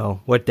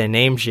 what their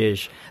names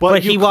is.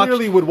 But he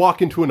clearly would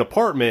walk into an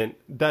apartment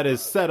that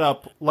is set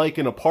up like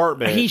an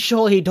apartment. He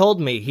told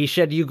me. He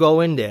said, you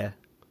go in there.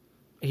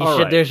 He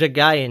said, there's a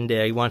guy in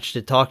there. He wants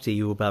to talk to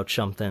you about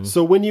something.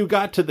 So when you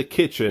got to the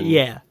kitchen,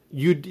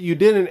 You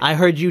didn't I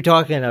heard you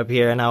talking up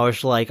here, and I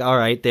was like, all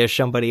right, there's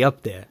somebody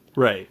up there.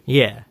 right.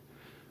 Yeah.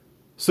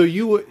 So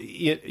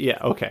yeah,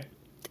 okay.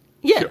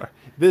 Yeah. Sure.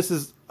 This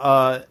is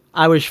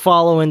I was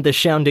following the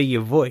sound of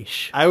your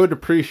voice. I would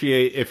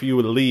appreciate if you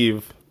would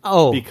leave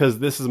Oh. because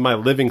this is my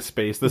living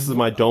space. This is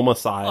my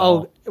domicile.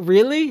 Oh,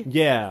 really?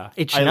 Yeah.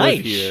 It's I nice.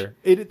 live here.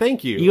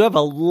 Thank you. You have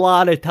a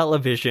lot of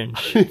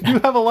televisions. You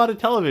have a lot of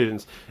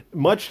televisions,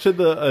 much to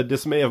the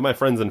dismay of my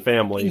friends and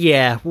family.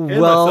 Yeah.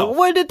 Well, myself.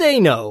 what did they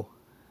know?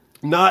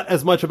 Not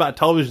as much about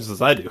televisions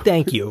as I do.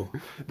 Thank you.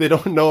 They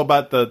don't know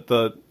about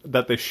the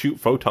that they shoot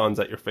photons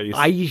at your face.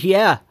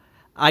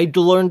 I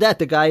learned that.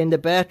 The guy in the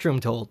bathroom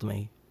told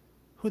me.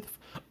 Who the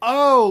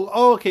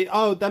okay.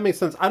 Oh, that makes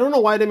sense. I don't know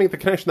why I didn't make the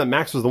connection that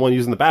Max was the one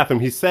using the bathroom.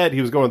 He said he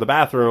was going to the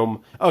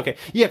bathroom. Okay.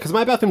 Yeah, because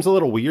my bathroom's a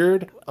little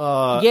weird.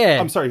 Yeah.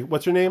 I'm sorry,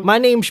 what's your name? My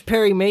name's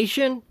Perry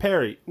Mason.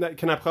 Perry.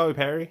 Can I call you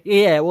Perry?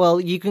 Yeah, well,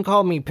 you can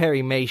call me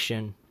Perry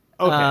Mason.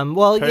 Okay.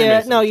 Well, Perry yeah,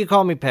 Mason. no, you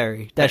call me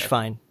Perry. That's Perry.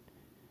 fine.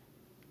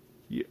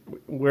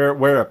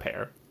 We're a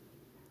pair.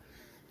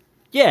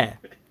 Yeah,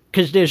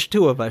 because there's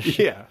two of us.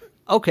 Yeah.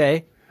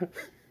 Okay.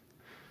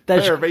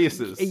 That's, Pair of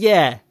aces.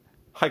 yeah.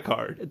 High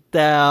card.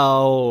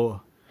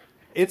 Thou.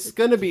 It's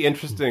going to be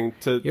interesting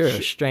to... You're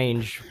a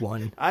strange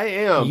one. I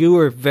am. You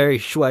were very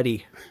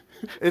sweaty.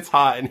 It's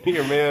hot in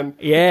here, man.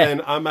 Yeah.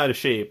 And I'm out of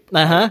shape.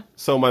 Uh-huh.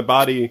 So my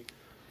body...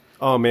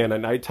 Oh, man, at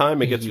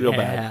nighttime, it gets real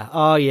bad.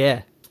 Oh,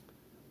 yeah.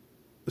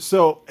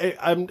 So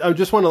I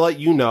just want to let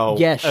you know,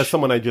 Yes. as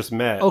someone I just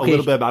met, Okay. a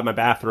little bit about my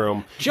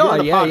bathroom. Sure, You're on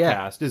a yeah,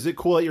 yeah. podcast. Is it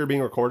cool that you're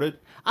being recorded?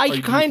 I Or do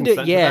you kind consent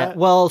of, to yeah. that?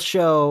 Well,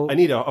 so... I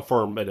need a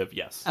affirmative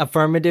yes.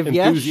 Affirmative,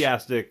 yes.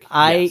 Enthusiastic.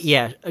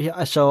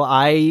 Yeah. So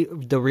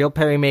the real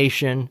Perry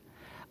Mason,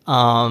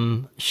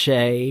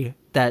 say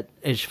that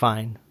is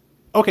fine.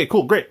 Okay,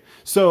 cool, great.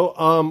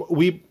 So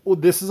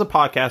this is a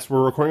podcast.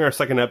 We're recording our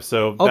second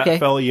episode. Okay. That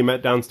fella you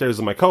met downstairs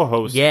is my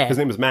co-host. Yeah. His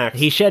name is Max.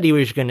 He said he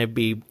was going to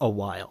be a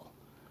while.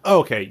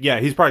 Okay,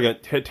 yeah, he's probably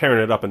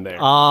tearing it up in there.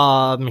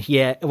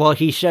 Yeah. Well,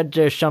 he said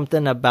there's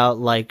something about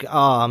like,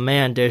 oh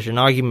man, there's an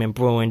argument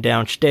brewing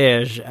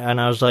downstairs,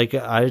 and I was like,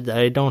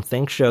 I don't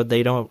think so.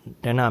 They're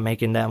not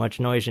making that much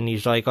noise, and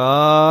he's like,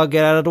 oh,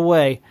 get out of the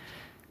way.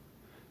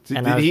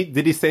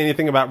 Did he say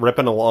anything about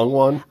ripping a long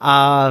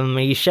one?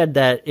 He said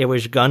that it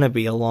was gonna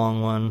be a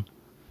long one.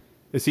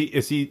 Is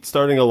he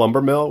starting a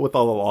lumber mill with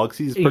all the logs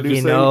he's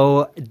producing? You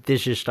know,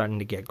 this is starting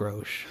to get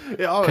gross.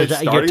 Yeah, it's Because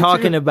you're starting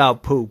talking to?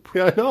 about poop.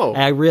 Yeah, I know.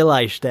 I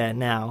realize that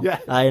now. Yeah.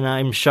 And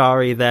I'm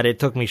sorry that it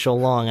took me so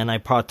long and I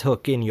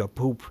partook in your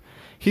poop.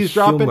 He's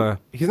humor. dropping.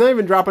 He's not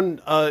even dropping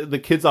the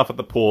kids off at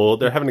the pool.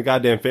 They're having a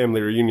goddamn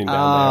family reunion down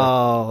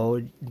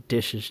Oh,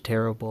 this is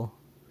terrible.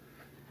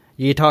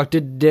 You talk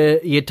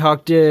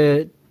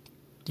to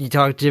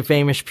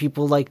famous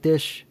people like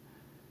this?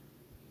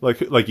 there.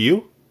 Like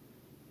you?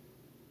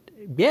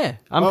 Yeah,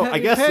 I'm I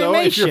guess Perry so.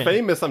 If you're Mason.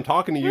 famous, I'm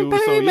talking to you.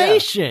 Perry So yeah.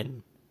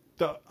 Mason.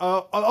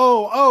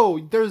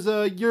 There's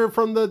you're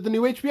from the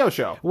new HBO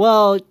show.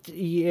 Well,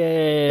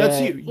 yeah.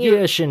 That's you. You're-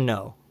 Yes and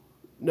no.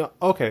 No,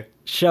 okay.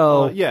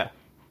 So Yeah.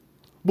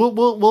 We'll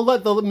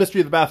let the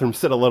mystery of the bathroom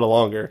sit a little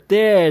longer.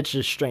 it's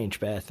a strange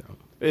bathroom.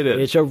 It is.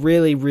 It's a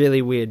really,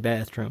 really weird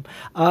bathroom.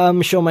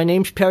 So my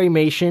name's Perry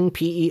Mason,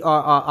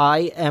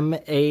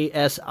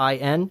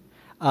 PerriMasin.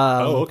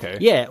 Oh, okay.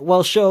 Yeah,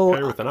 well, so...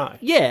 Perry with an I.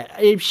 Yeah,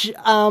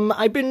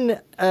 I've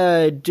been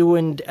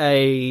doing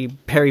a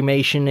Perry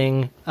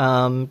Masoning.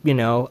 I'm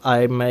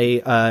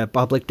a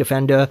public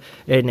defender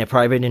and a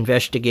private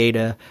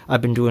investigator.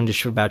 I've been doing this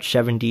for about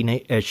 70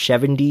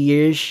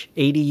 years,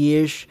 80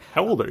 years.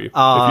 How old are you?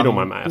 If you don't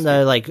mind my asking.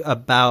 Like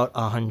about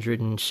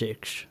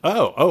 106.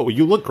 Oh,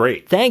 you look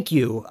great. Thank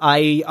you.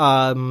 I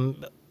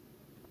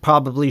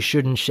probably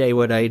shouldn't say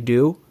what I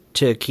do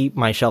to keep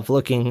myself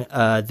looking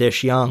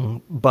this young,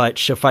 but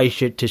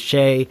suffice it to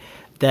say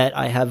that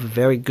I have a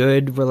very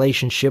good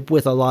relationship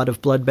with a lot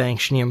of blood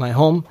banks near my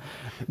home.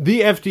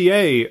 The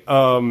FDA,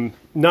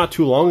 not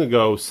too long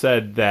ago,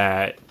 said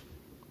that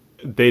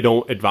they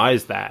don't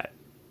advise that.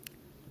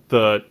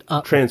 The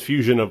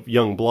transfusion of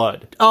young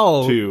blood.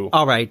 Oh,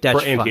 all right,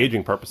 that's for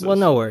anti-aging fine. purposes. Well,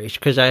 no worries,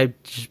 because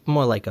it's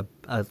more like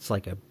it's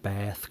like a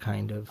bath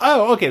kind of.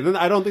 Oh, okay. Then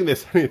I don't think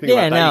there's anything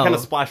Yeah, about that. no. You kind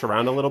of splash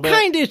around a little bit.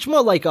 Kind of, it's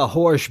more like a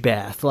horse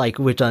bath, like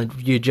which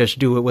you just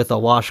do it with a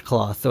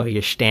washcloth, or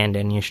you're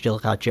standing, and you still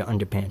got your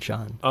underpants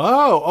on.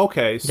 Oh,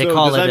 okay. So They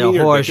call does that it mean a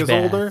your horse dick is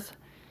bath. older?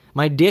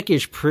 My dick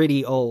is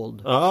pretty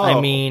old. Oh,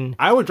 I mean,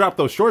 I would drop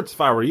those shorts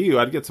if I were you.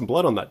 I'd get some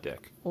blood on that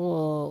dick.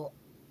 well,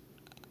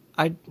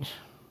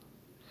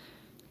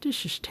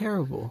 this is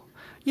terrible.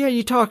 Yeah,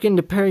 you're talking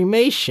to Perry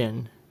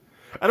Mason.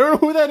 I don't know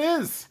who that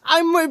is.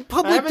 I'm a I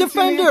public haven't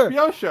seen the defender.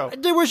 HBO show.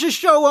 There was a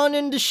show on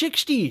in the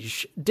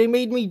 60s. They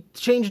made me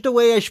change the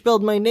way I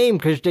spelled my name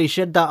because they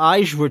said the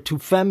I's were too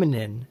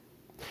feminine.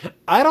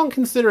 I don't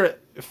consider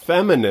it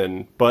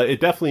feminine, but it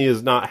definitely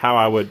is not how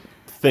I would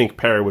think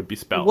Perry would be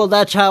spelled. Well,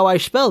 that's how I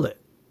spelled it.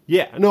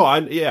 yeah, no,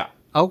 yeah.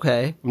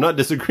 Okay. I'm not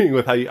disagreeing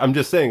with how you... I'm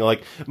just saying,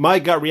 like, my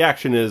gut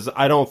reaction is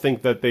I don't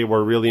think that they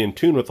were really in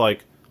tune with,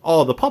 like,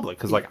 all of the public.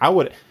 Because, like,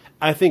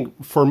 I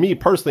think, for me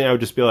personally, I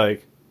would just be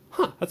like,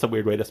 That's a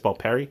weird way to spell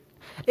Perry.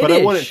 It But I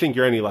is. wouldn't think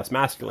you're any less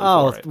masculine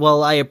Oh, for it.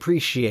 well, I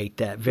appreciate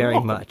that very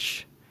welcome.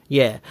 much.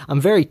 Yeah, I'm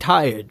very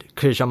tired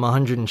because I'm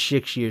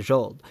 106 years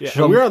old. Yeah,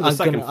 so and we're on the I'm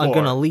second gonna, I'm floor.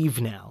 going to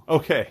leave now.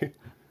 Okay.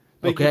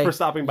 Thank Okay? you for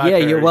stopping by, Yeah,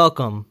 Perry. you're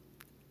welcome.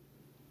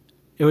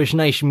 It was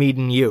nice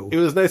meeting you. It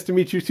was nice to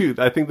meet you, too.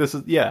 I think this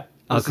has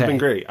Okay. been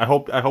great. I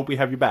hope we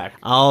have you back.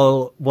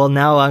 Well,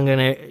 now I'm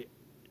going to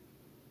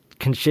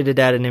consider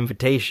that an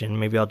invitation.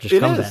 Maybe I'll just It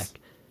come is. back.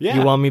 Yeah.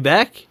 You want me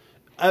back?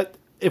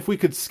 If we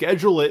could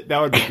schedule it, that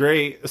would be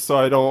great. So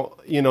I don't,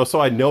 so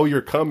I know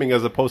you're coming,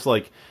 as opposed to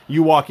like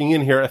you walking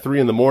in here at 3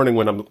 a.m.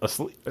 when I'm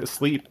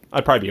asleep.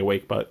 I'd probably be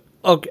awake, but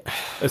Okay.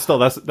 it's still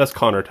that's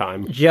Connor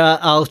time. Yeah,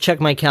 I'll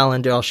check my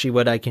calendar. I'll see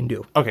what I can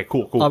do. Okay,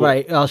 cool. All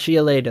right, I'll see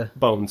you later.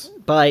 Bones.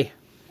 Bye.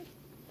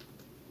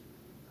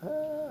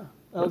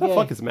 Where the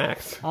fuck is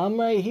Max? I'm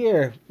right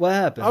here. What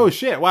happened? Oh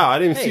shit! Wow, I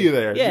didn't see you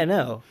there. Yeah,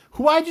 no.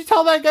 Why'd you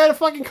tell that guy to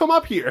fucking come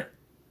up here?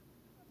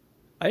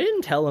 I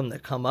didn't tell him to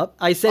come up.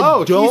 I said Oh,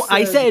 he don't.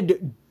 I said-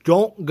 said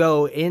don't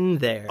go in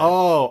there.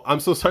 Oh, I'm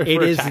so sorry it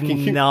for is attacking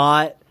you.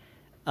 not.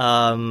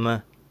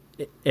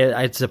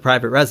 It's a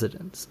private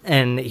residence,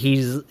 and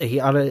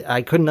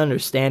I couldn't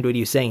understand what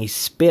he was saying. He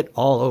spit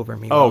all over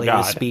me while he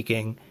was God.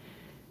 speaking.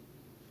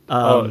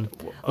 Okay.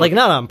 Like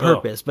not on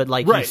purpose, but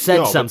like he Right, said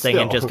no, but something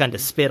and still. just kind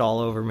of spit all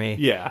over me.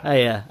 Yeah.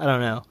 Yeah. I don't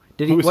know.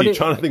 Did he? Who was what he, did-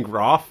 Jonathan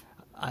Groff?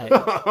 I,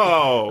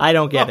 Oh, I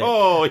don't get it.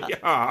 Oh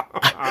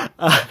yeah.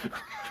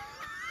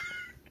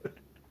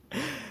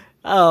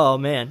 Oh,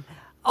 man.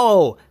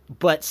 Oh,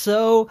 but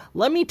so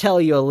let me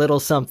tell you a little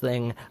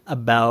something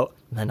about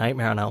the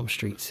Nightmare on Elm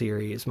Street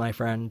series, my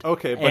friend.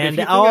 Okay, but if and you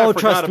think I forgot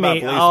trust about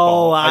me.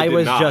 Baseball, I I did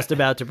was not. just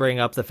about to bring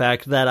up the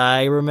fact that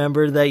I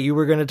remembered that you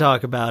were going to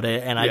talk about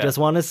it, and I Yeah. just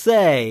want to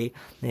say,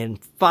 in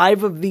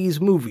 5 of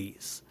these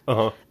movies,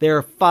 there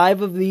are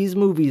 5 of these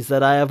movies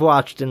that I have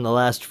watched in the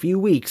last few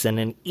weeks, and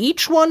in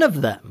each one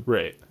of them,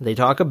 Right. they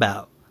talk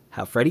about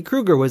how Freddy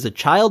Krueger was a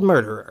child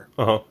murderer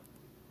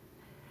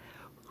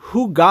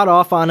who got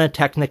off on a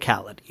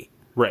technicality.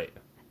 Right.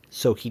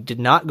 So he did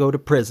not go to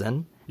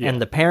prison, Yeah.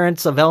 and the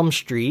parents of Elm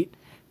Street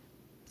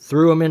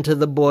threw him into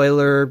the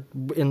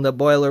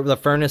the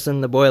furnace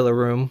in the boiler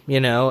room,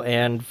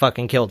 and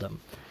fucking killed him.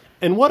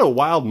 And what a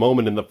wild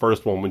moment in the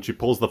first one when she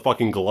pulls the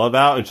fucking glove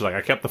out and she's like,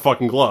 I kept the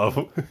fucking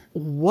glove.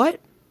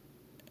 What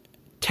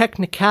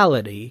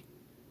technicality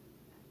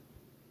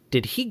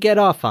did he get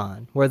off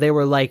on where they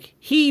were like,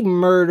 he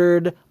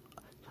murdered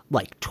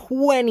like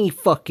 20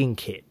 fucking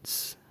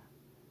kids?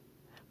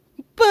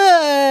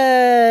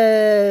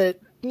 But,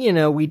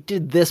 we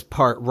did this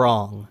part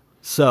wrong.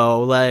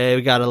 So,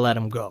 we gotta let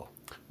him go.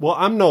 Well,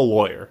 I'm no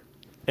lawyer.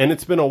 And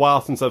it's been a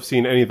while since I've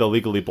seen any of the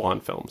Legally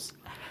Blonde films.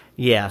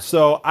 Yeah.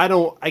 So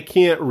I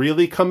can't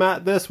really come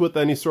at this with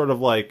any sort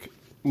of like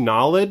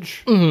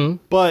knowledge. Mm-hmm.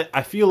 But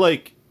I feel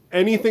like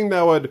anything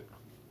that would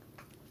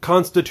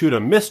constitute a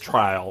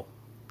mistrial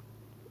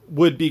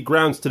would be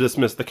grounds to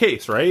dismiss the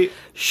case, right?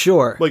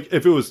 Sure. Like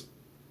if there was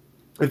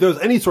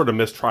any sort of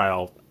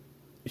mistrial,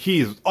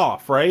 he's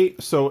off, right?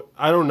 So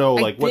I don't know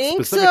like what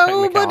specific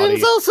technicality. but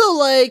it's also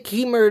like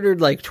he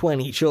murdered like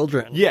 20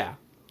 children. Yeah.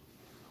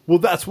 Well,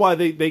 that's why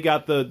they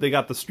got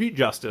the street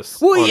justice.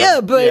 Well, on yeah,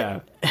 him. but- yeah.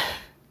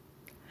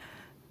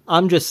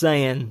 I'm just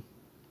saying,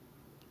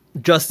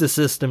 justice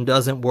system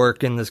doesn't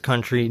work in this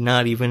country,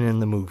 not even in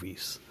the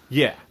movies.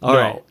 Yeah. All no,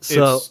 right,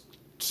 so- it's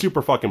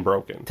super fucking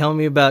broken. Tell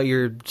me about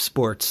your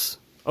sports.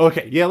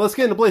 Okay, yeah, let's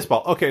get into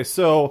baseball. Okay,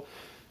 so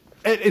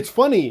it's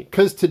funny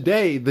because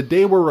today, the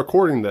day we're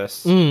recording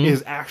this,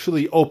 is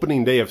actually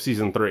opening day of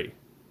season 3.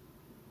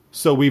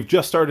 So we've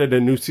just started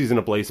a new season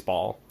of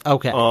baseball.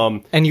 Okay.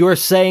 And you're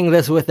saying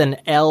this with an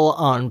L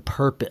on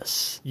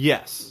purpose.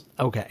 Yes,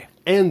 Okay.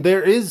 and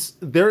there is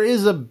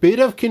a bit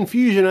of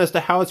confusion as to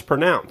how it's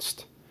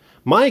pronounced.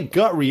 My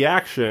gut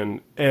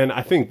reaction, and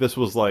I think this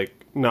was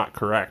like not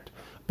correct,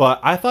 but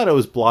I thought it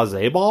was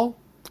blaseball.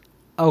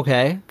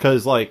 Okay.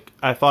 Because, like,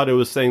 I thought it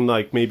was saying,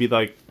 like, maybe,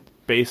 like,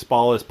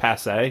 baseball is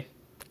passe.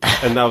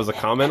 And that was a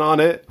comment on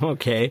it.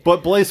 Okay.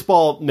 But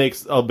baseball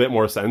makes a bit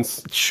more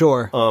sense.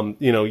 Sure.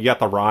 You got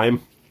the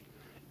rhyme.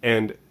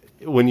 And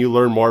when you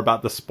learn more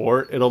about the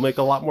sport, it'll make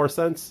a lot more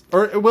sense.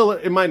 Or it will,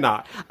 it might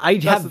not.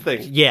 That's the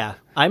thing. Yeah.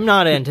 I'm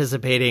not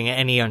anticipating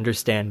any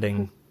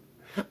understanding.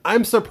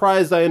 I'm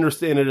surprised I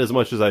understand it as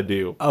much as I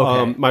do.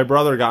 Okay. My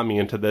brother got me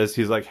into this.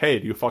 He's like, hey,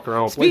 do you fuck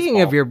around with Speaking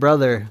baseball? of your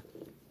brother,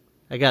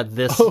 I got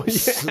this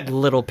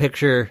little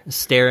picture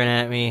staring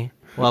at me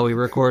while we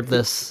record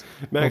this.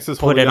 Max is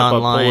Put holding it up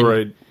online. a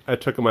Polaroid I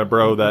took of my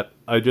bro that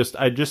I just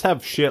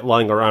have shit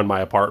lying around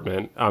my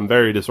apartment. I'm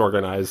very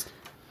disorganized.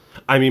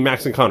 I mean,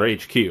 Max and Connor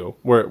HQ.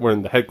 We're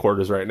in the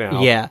headquarters right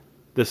now. Yeah.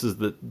 This is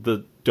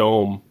the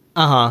dome.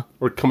 Uh-huh.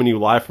 We're coming to you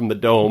live from the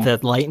dome. The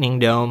Lightning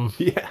Dome.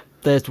 Yeah.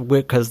 That's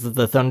because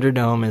the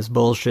Thunderdome is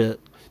bullshit.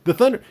 The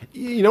Thunder.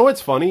 You know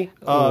what's funny?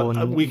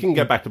 no. We can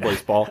get back to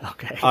baseball.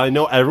 Okay. I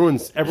know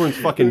everyone's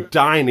fucking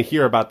dying to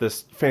hear about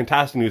this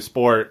fantastic new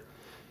sport.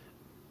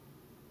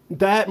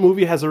 That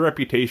movie has a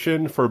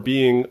reputation for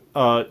being,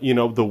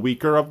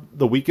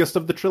 the weakest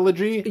of the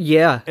trilogy.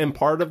 Yeah. And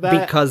part of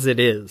that, Because it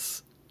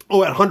is.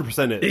 Oh, it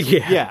 100% is.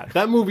 Yeah. Yeah,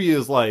 that movie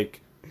is,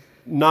 like,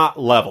 not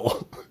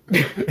level.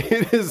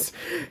 It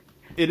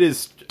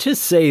is... To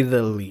say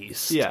the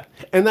least. Yeah,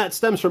 and that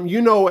stems from,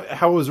 you know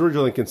how it was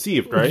originally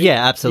conceived, right?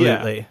 Yeah,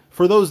 absolutely. Yeah.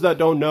 For those that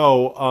don't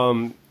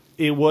know,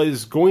 it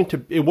wasn't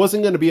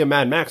going to be a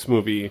Mad Max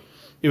movie.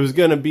 It was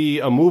going to be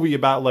a movie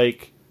about,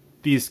 like,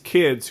 these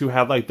kids who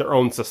had, like, their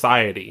own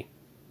society.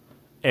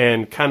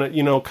 And kind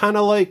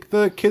of like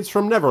the kids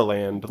from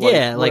Neverland. Like,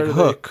 yeah, like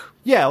Hook.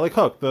 Yeah, like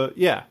Hook.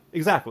 Yeah,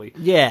 exactly.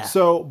 Yeah.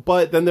 So,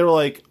 but then they were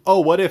like,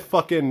 oh, what if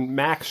fucking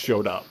Max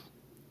showed up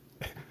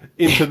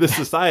into this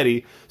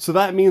society? So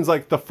that means,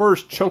 like, the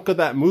first chunk of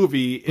that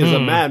movie is a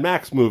Mad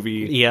Max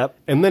movie. Yep.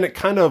 And then it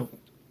kind of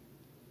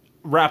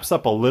wraps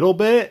up a little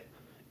bit.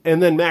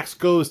 And then Max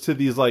goes to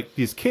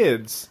these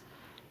kids.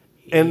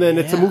 And then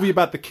it's a movie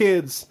about the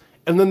kids.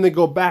 And then they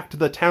go back to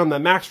the town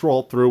that Max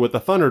rolled through with the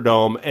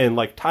Thunderdome and,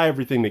 like, tie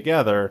everything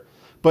together.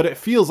 But it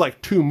feels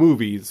like two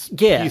movies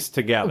pieced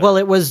together. Well,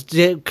 it was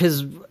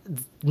because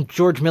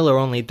George Miller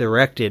only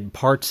directed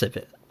parts of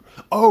it.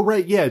 Oh,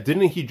 right, yeah.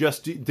 Didn't he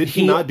just did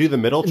he not do the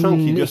middle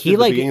chunk? He just did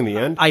the beginning and the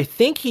end? I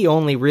think he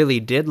only really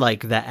did,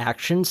 like, the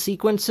action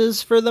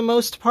sequences for the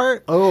most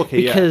part. Oh,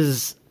 okay,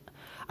 because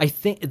I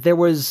think there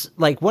was,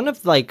 like, one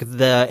of, like,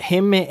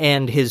 him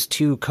and his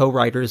two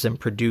co-writers and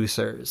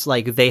producers,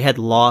 like, they had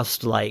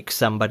lost, like,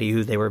 somebody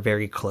who they were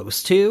very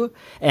close to,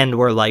 and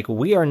were like,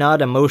 we are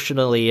not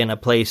emotionally in a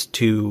place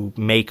to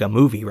make a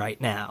movie right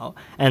now.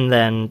 And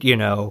then, you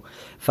know,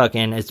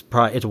 fucking,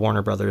 it's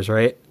Warner Brothers,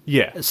 right?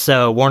 Yeah.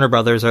 So Warner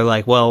Brothers are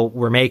like, well,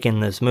 we're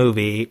making this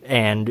movie,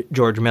 and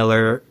George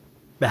Miller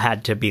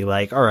had to be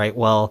like, all right,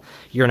 well,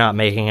 you're not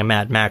making a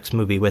Mad Max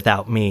movie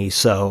without me,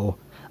 so...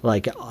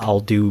 like,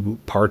 I'll do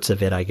parts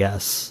of it, I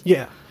guess.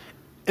 Yeah.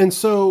 And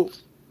so,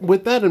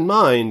 with that in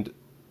mind,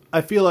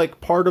 I feel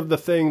like part of the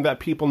thing that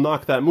people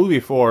knock that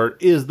movie for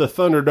is the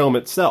Thunderdome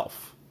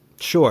itself.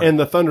 Sure. And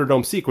the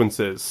Thunderdome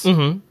sequences.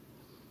 Mm-hmm.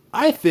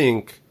 I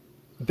think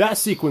that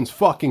sequence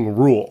fucking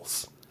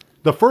rules.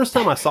 The first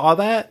time I saw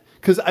that,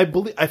 because I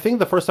think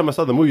the first time I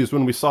saw the movie was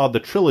when we saw the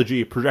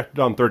trilogy projected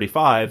on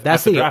 35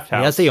 at the Draft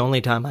House. That's the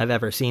only time I've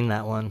ever seen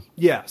that one.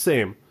 Yeah,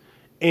 same.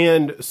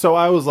 And so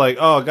I was like,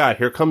 oh, God,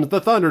 here comes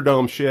the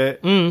Thunderdome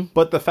shit.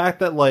 But the fact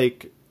that,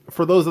 like,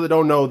 for those that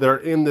don't know, they're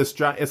in this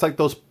it's like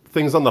those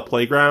things on the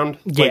playground.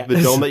 Yeah. Like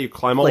the dome that you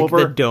climb all like over.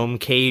 the dome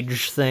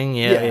cage thing.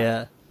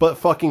 Yeah. But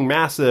fucking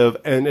massive,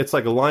 and it's,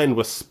 like, lined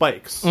with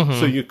spikes.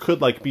 So you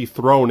could, like, be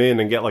thrown in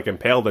and get, like,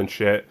 impaled and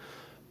shit.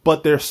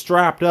 But they're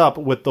strapped up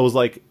with those,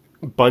 like,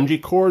 bungee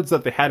cords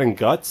that they had in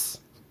Guts.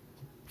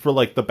 For,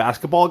 like, the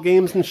basketball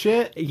games and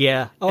shit.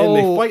 Yeah. And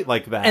they fight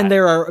like that. And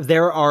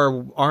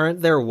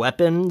aren't there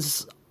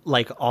weapons,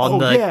 like, on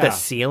the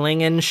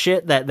ceiling and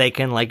shit that they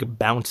can, like,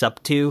 bounce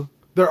up to?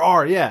 There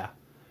are, yeah.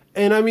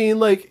 And, I mean,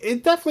 like,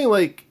 it definitely,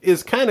 like,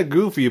 is kind of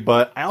goofy,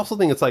 but I also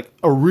think it's, like,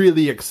 a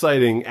really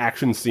exciting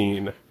action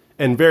scene.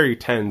 And very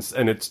tense,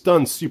 and it's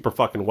done super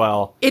fucking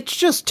well. It's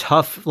just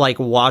tough, like,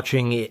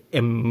 watching it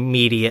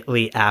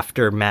immediately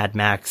after Mad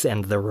Max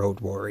and The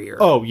Road Warrior.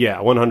 Oh, yeah,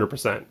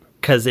 100%.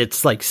 Because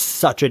it's, like,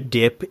 such a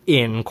dip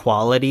in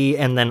quality,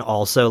 and then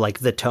also, like,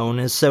 the tone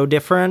is so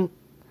different.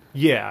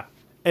 Yeah.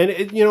 And,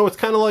 it's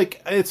kind of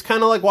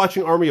like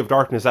watching Army of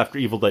Darkness after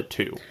Evil Dead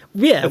 2.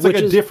 Yeah. It's like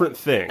a different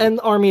thing. And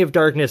Army of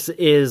Darkness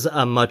is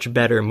a much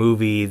better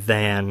movie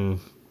than...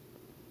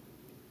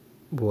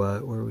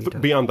 What were we talking?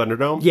 Beyond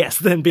Thunderdome? Yes,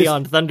 than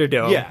Beyond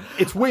Thunderdome. Yeah.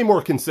 It's way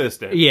more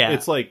consistent. Yeah.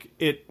 It's like,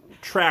 it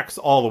tracks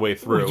all the way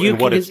through in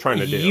what it's trying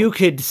to do. You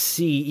could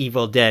see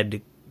Evil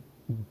Dead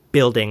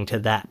building to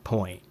that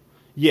point.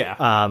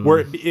 Yeah,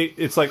 where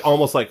it's like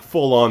almost like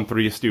full-on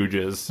Three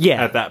Stooges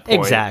at that point.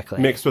 Exactly.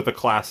 Mixed with the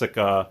classic,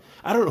 I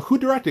don't know, who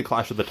directed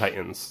Clash of the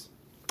Titans?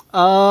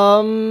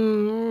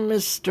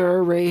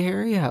 Mr. Ray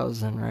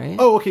Harryhausen, right?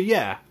 Oh, okay,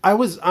 yeah.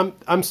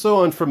 I'm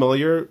so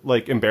unfamiliar,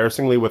 like,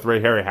 embarrassingly, with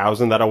Ray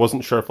Harryhausen that I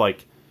wasn't sure if,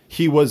 like,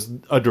 he was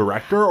a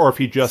director or if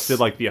he just did,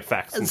 like, the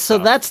effects and so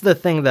stuff. That's the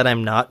thing that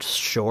I'm not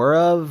sure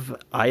of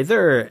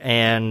either,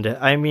 and,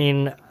 I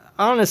mean...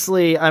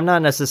 honestly, I'm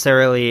not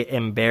necessarily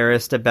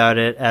embarrassed about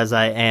it as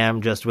I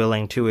am just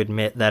willing to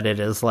admit that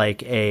it is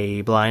like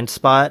a blind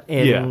spot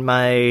in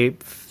my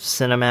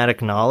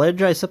cinematic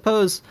knowledge, I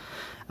suppose.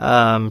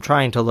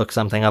 Trying to look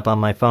something up on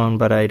my phone,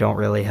 but I don't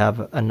really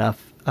have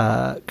enough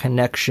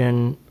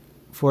connection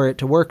for it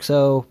to work,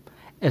 so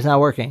it's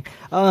not working.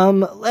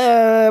 It's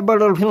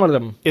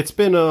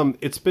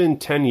been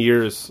 10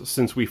 years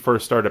since we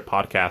first started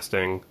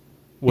podcasting,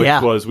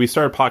 which was, we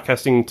started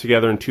podcasting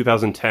together in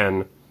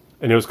 2010.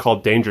 And it was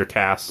called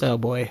Dangercast. Oh,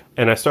 boy.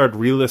 And I started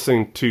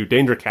re-listening to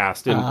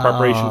Dangercast in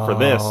preparation for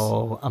this.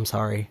 Oh, I'm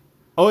sorry.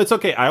 Oh, it's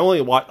okay. I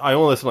only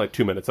listened to like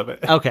 2 minutes of it.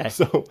 Okay.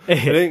 So I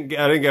didn't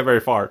get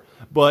very far.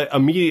 But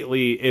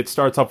immediately it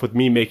starts off with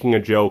me making a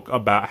joke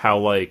about how,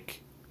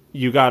 like,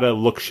 you gotta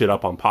look shit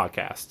up on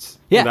podcasts.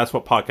 Yeah. And that's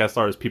what podcasts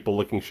are, is people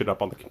looking shit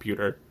up on the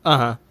computer.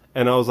 Uh-huh.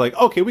 And I was like,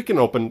 okay, we can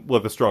open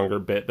with a stronger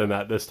bit than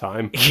that this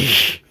time.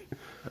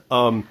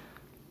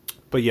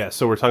 But yeah,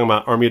 so we're talking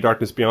about Army of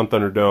Darkness Beyond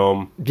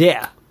Thunderdome.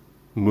 Yeah.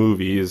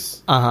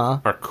 movies Uh-huh.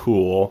 are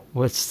cool.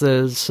 The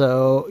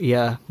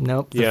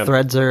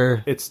threads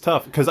are... It's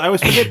tough because I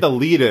always forget the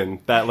lead-in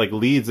that like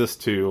leads us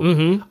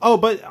to. Oh,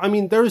 but I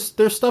mean, there's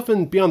stuff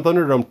in Beyond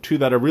Thunderdome too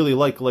that I really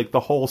like the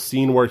whole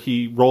scene where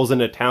he rolls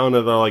into town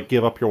and they're like,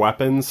 "Give up your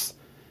weapons,"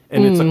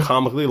 and it's a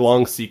comically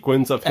long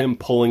sequence of him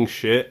pulling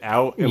shit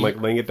out and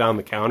like laying it down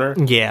the counter.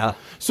 Yeah.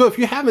 So if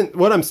you haven't,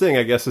 what I'm saying,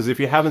 I guess, is if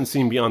you haven't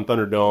seen Beyond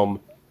Thunderdome,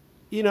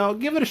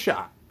 give it a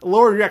shot.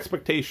 Lower your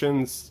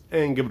expectations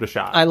and give it a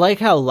shot. I like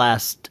how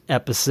last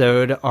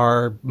episode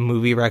our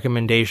movie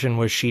recommendation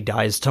was She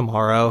Dies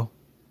Tomorrow.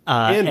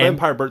 And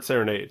Vampire Burt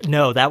Serenade.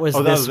 No, that was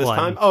this one.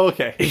 Time? Oh,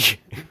 okay.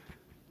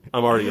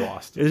 I'm already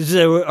lost.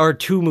 So our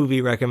two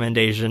movie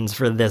recommendations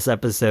for this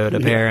episode,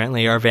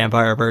 apparently, are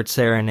Vampire Burt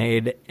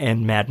Serenade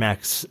and Mad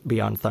Max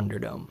Beyond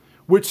Thunderdome.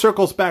 Which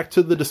circles back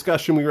to the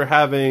discussion we were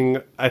having,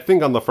 I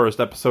think, on the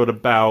first episode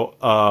about,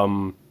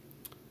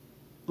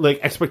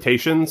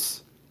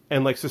 expectations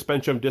and,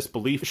 suspension of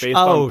disbelief based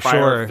on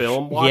prior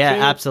film watching. Yeah,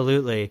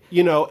 absolutely.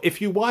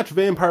 If you watch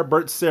Vampire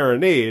Burt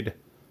Serenade,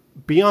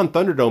 Beyond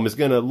Thunderdome is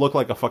going to look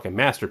like a fucking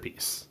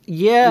masterpiece.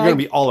 Yeah. You're going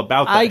to be all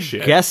about that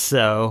shit. I guess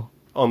so.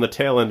 On the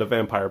tail end of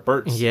Vampire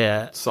Burt's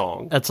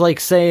song. That's like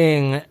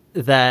saying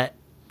that,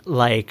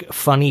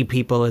 Funny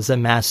People is a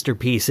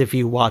masterpiece if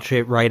you watch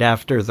it right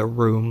after The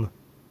Room.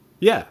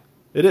 Yeah,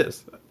 it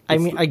is.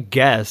 I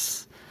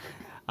guess.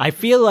 I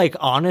feel like,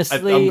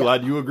 honestly... I'm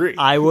glad you agree.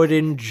 I would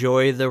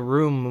enjoy The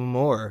Room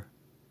more.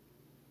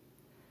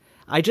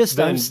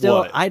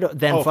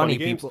 Funny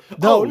People.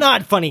 No,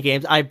 not Funny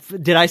Games.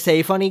 Did I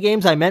say Funny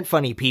Games? I meant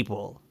Funny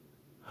People.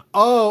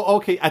 Oh,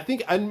 okay. I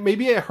think I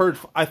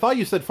thought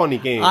you said Funny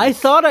Games. I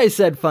thought I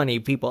said Funny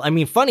People. I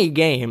mean, Funny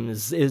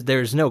Games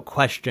there's no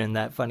question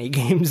that Funny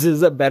Games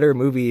is a better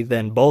movie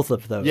than both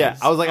of those. Yeah,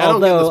 I was like, I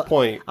don't get this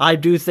point. I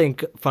do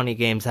think Funny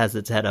Games has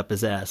its head up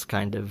his ass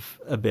kind of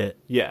a bit.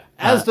 Yeah,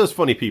 as does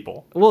Funny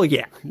People. Well,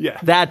 yeah. Yeah.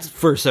 That's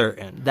for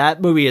certain.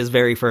 That movie is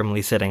very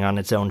firmly sitting on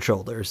its own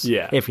shoulders.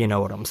 Yeah. If you know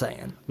what I'm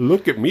saying.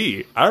 Look at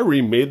me. I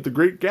remade The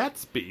Great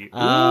Gatsby.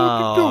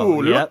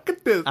 Oh, Look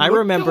at this. I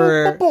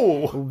remember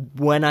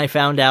when I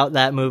found out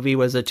that movie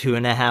was a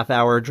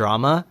 2.5-hour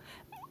drama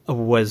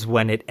was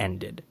when it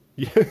ended.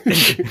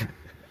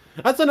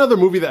 That's another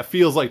movie that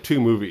feels like two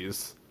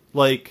movies.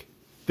 Like,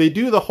 they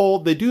do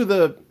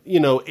the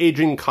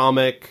aging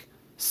comic,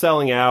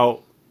 selling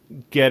out,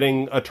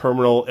 getting a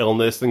terminal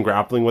illness and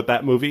grappling with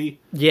that movie.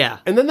 Yeah.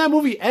 And then that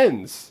movie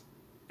ends.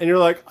 And you're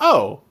like,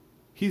 oh,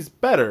 he's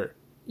better.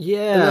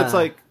 Yeah. And that's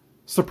like,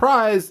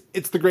 surprise,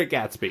 it's The Great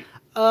Gatsby.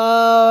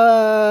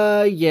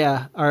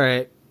 Yeah. All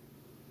right.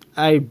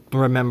 I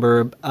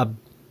remember, a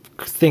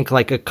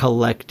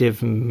collective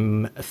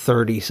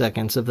 30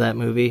 seconds of that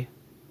movie.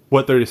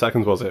 What 30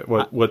 seconds was it?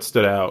 What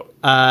stood out?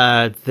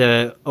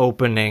 The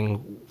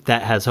opening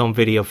that has home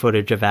video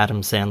footage of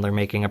Adam Sandler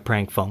making a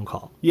prank phone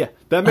call. Yeah,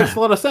 that makes a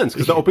lot of sense,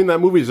 because the opening of that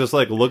movie is just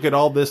look at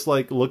all this,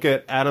 look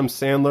at Adam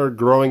Sandler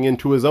growing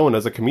into his own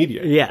as a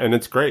comedian. Yeah. And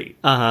it's great.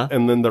 Uh-huh.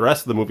 And then the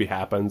rest of the movie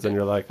happens, and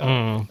you're like,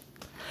 oh,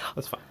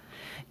 that's fine.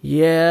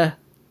 Yeah.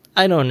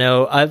 I don't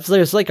know.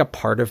 There's a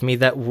part of me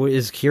that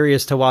is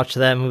curious to watch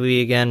that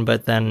movie again,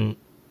 but then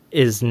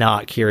is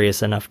not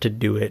curious enough to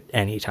do it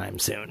anytime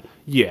soon.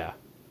 Yeah.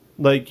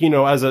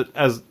 As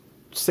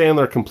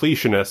Sandler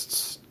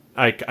completionists,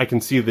 I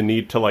can see the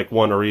need to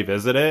want to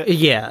revisit it.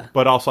 Yeah.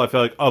 But also I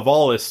feel like of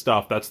all his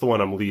stuff, that's the one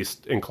I'm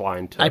least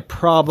inclined to. I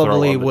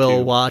probably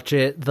will watch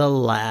it the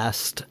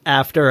last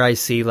after I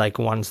see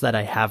ones that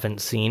I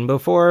haven't seen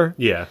before.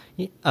 Yeah.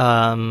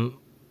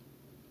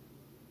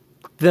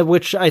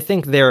 Which I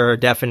think there are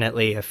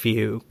definitely a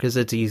few, because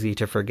it's easy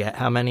to forget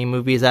how many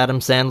movies Adam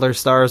Sandler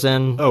stars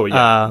in. Oh,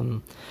 yeah.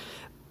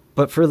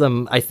 But for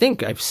them, I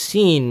think I've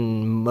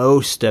seen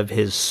most of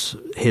his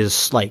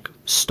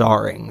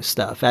starring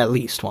stuff at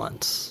least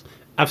once.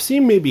 I've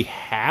seen maybe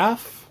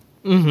half.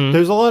 Mm-hmm.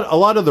 There's a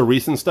lot of the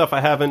recent stuff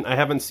I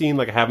haven't seen.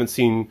 I haven't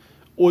seen.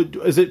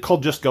 Is it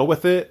called Just Go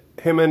With It?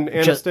 Him and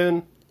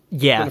Aniston.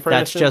 Jennifer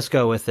Aniston? Just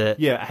Go With It.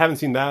 Yeah, I haven't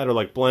seen that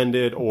or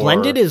Blended or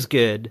Blended is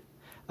good.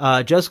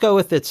 Just Go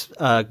With It's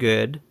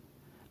good.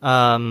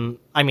 I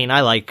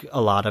like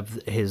a lot of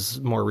his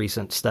more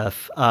recent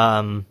stuff.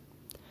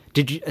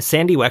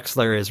 Sandy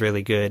Wexler is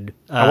really good.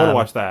 I want to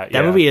watch that.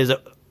 That movie is,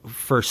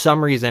 for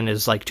some reason,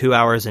 is 2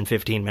 hours and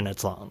 15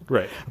 minutes long.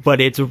 Right.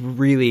 But it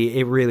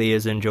really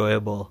is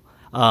enjoyable.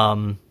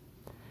 But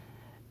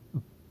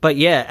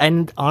yeah,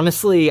 and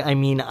honestly,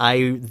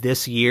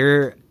 this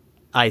year,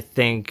 I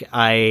think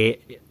 3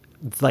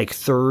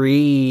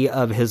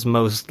 of his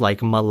most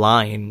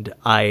maligned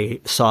I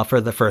saw for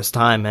the first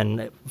time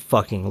and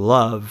fucking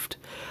loved,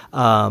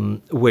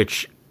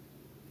 which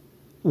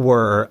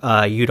were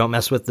You Don't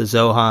Mess With the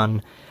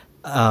Zohan.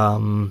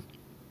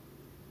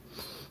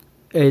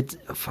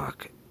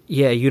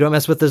 You Don't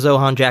Mess With the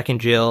Zohan, Jack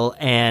and Jill,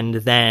 and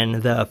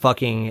then the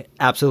fucking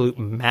absolute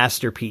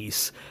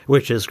masterpiece,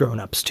 which is Grown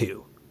Ups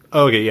 2.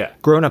 Okay, yeah.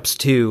 Grown Ups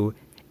 2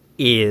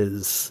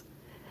 is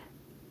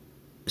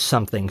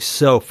something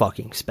so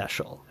fucking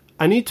special.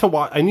 I need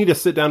to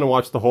sit down and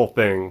watch the whole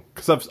thing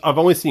because I've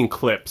only seen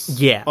clips.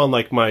 Yeah. On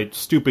like my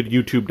stupid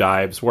YouTube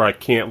dives where I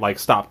can't like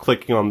stop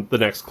clicking on the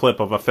next clip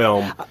of a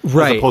film,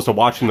 right, as opposed to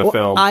watching the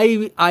film.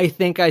 I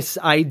think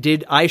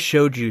I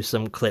showed you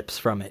some clips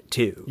from it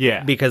too.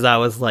 Yeah. Because I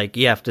was like,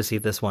 you have to see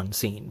this one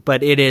scene,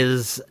 but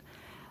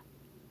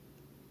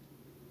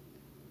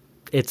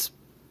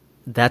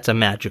that's a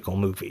magical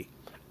movie.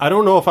 I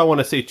don't know if I want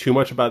to say too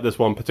much about this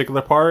one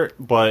particular part,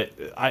 but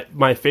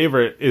my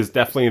favorite is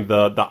definitely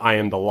the I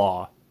am the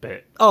law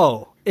bit.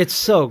 Oh, it's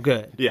so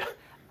good. Yeah.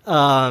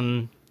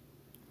 Um,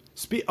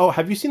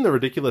 have you seen The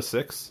Ridiculous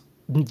Six?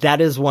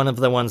 That is one of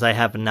the ones I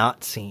have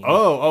not seen.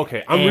 Oh,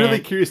 okay. I'm really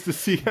curious to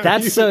see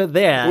what you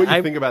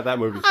think about that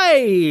movie.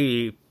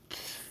 I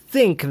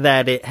think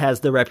that it has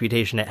the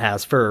reputation it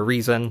has for a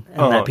reason,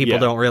 and that people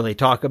don't really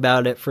talk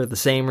about it for the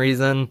same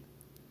reason.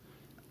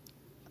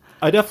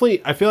 I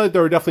feel like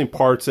there were definitely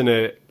parts in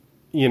it,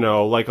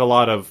 like a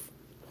lot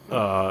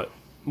of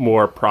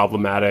more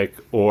problematic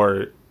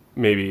or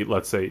maybe,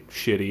 let's say,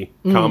 shitty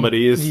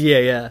comedies.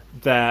 Yeah.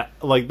 That,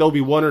 like, there'll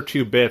be one or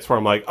two bits where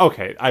I'm like,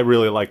 okay, I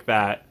really like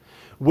that.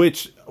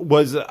 Which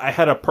was, I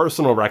had a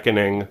personal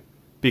reckoning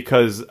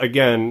because,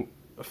 again,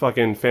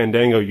 fucking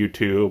Fandango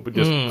YouTube,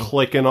 just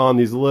clicking on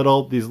these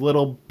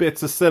little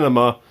bits of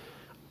cinema.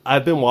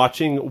 I've been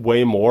watching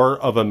way more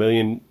of A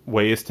Million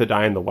Ways to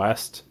Die in the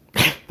West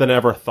than I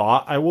ever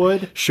thought I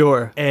would.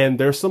 Sure. And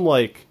there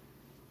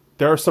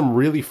are some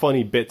really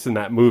funny bits in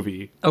that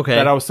movie. Okay.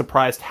 That I was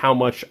surprised how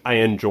much I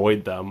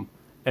enjoyed them.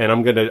 And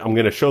I'm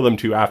gonna show them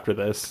to you after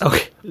this.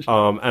 Okay.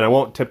 And I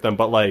won't tip them,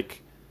 but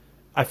like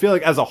I feel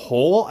like as a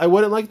whole I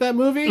wouldn't like that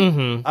movie.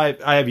 Mm-hmm.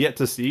 I have yet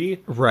to see.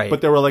 Right.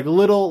 But there were like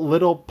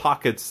little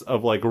pockets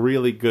of like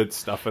really good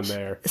stuff in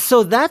there.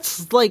 So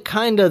that's like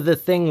kind of the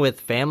thing with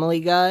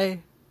Family Guy.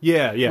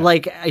 Yeah.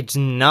 Like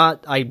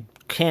I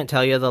can't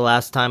tell you the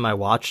last time I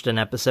watched an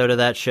episode of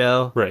that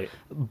show. Right.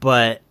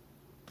 But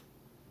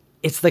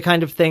it's the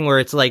kind of thing where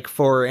it's like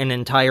for an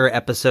entire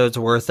episode's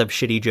worth of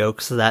shitty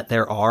jokes that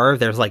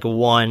there's like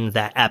one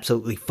that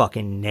absolutely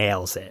fucking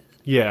nails it.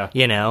 Yeah.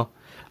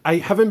 I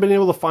haven't been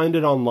able to find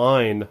it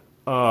online.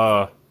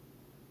 And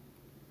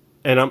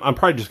I'm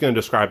probably just going to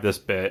describe this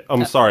bit.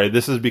 I'm sorry.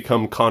 This has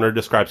become Connor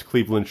Describes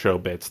Cleveland Show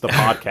bits, the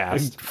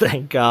podcast.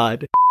 Thank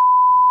God.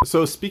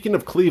 So speaking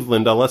of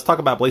Cleveland, let's talk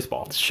about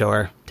baseball.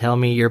 Sure. Tell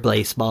me your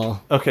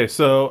baseball. Okay,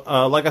 so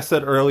like I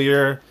said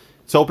earlier,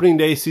 it's opening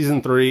day,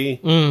 season 3,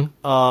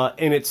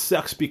 and it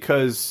sucks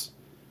because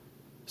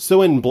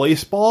so in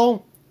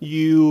baseball,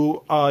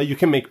 you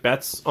can make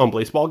bets on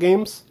baseball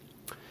games,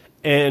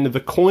 and the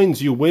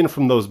coins you win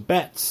from those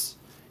bets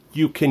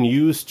you can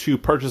use to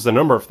purchase a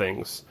number of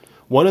things.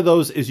 One of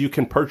those is you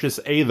can purchase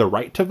the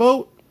right to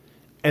vote,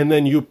 and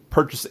then you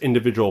purchase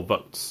individual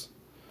votes.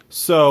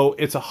 So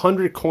it's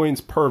 100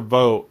 coins per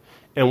vote,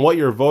 and what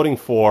you're voting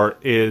for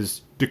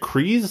is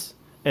decrees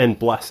and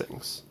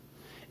blessings.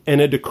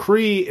 And a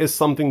decree is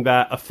something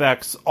that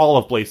affects all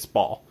of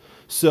baseball.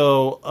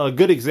 So a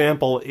good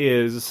example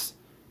is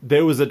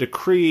there was a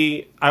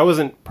decree, I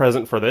wasn't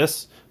present for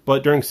this,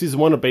 but during season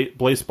 1 of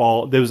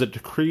baseball, there was a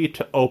decree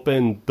to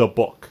open the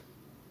book.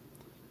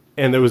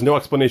 And there was no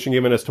explanation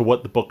given as to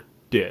what the book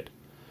did.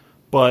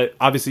 But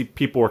obviously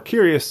people were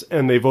curious,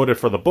 and they voted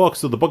for the book,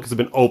 so the book has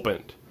been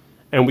opened.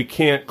 And we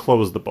can't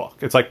close the book.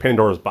 It's like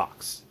Pandora's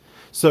box.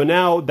 So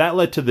now that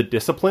led to the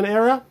Discipline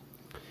era.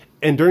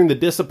 And during the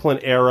Discipline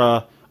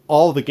era,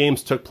 all the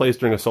games took place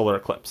during a solar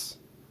eclipse.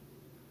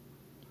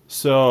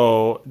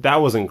 So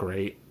that wasn't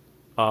great.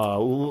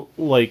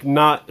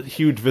 Not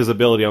huge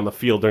visibility on the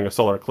field during a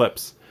solar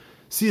eclipse.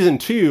 Season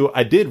 2,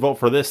 I did vote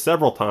for this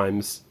several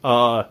times,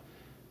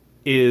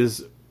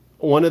 is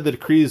one of the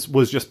decrees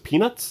was just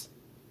peanuts.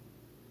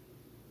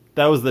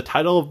 That was the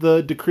title of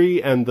the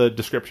decree, and the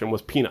description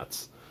was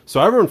peanuts. So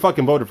everyone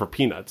fucking voted for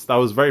peanuts. That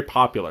was very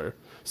popular.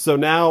 So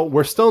now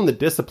we're still in the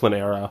Discipline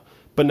era,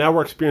 but now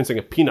we're experiencing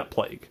a peanut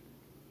plague.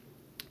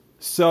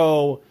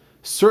 So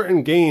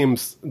certain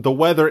games, the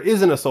weather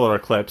isn't a solar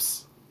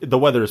eclipse. The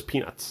weather is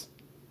peanuts.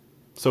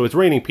 So it's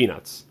raining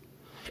peanuts.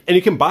 And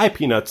you can buy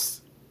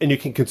peanuts, and you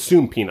can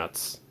consume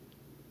peanuts.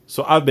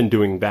 So I've been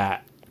doing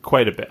that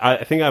quite a bit.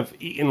 I think I've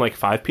eaten like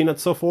 5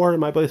 peanuts so far in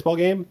my baseball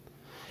game.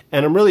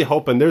 And I'm really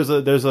hoping there's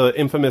a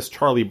infamous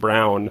Charlie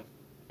Brown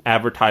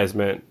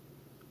advertisement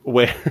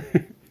where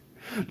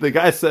the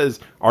guy says,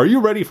 "Are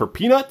you ready for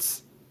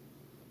peanuts?"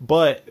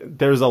 But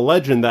there's a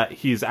legend that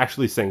he's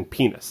actually saying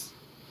penis.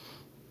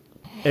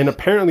 And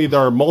apparently there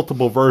are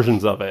multiple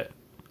versions of it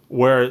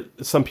where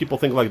some people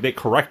think like they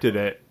corrected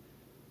it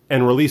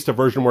and released a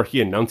version where he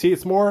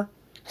enunciates more.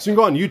 So you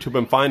can go on YouTube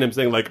and find him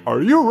saying like,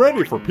 "Are you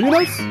ready for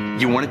peanuts?"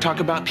 You want to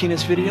talk about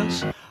penis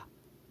videos?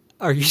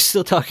 Are you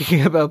still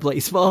talking about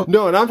baseball?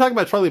 No, and I'm talking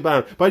about Charlie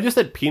Brown. But I just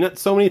said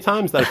peanuts so many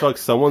times that I feel like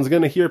someone's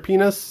going to hear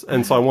penis.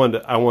 And so I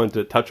wanted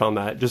to touch on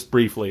that just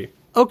briefly.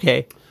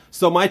 Okay.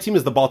 So my team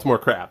is the Baltimore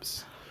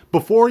Crabs.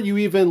 Before you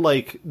even,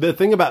 the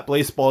thing about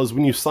baseball is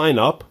when you sign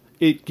up,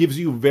 it gives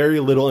you very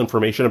little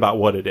information about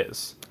what it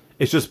is.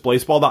 It's just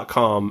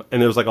baseball.com,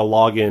 and there's a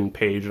login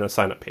page and a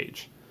sign-up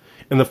page.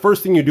 And the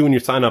first thing you do when you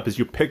sign up is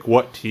you pick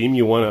what team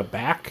you want to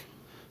back.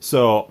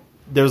 So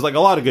there's like a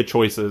lot of good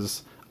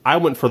choices. I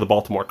went for the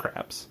Baltimore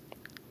Crabs.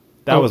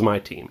 That was my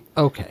team.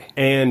 Okay.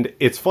 And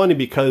it's funny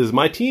because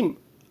my team,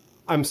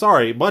 I'm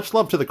sorry, much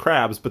love to the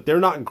Crabs, but they're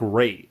not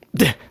great.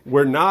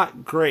 We're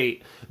not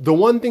great. The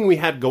one thing we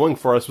had going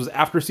for us was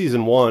after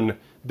season 1,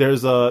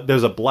 there's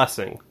a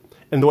blessing.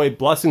 And the way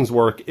blessings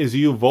work is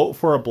you vote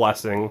for a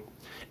blessing,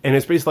 and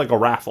it's basically like a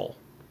raffle.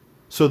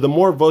 So the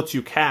more votes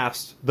you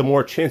cast, the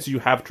more chance you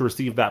have to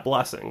receive that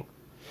blessing.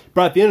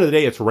 But at the end of the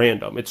day, it's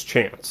random. It's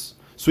chance.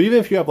 So even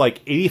if you have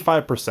like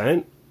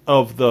 85%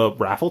 of the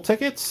raffle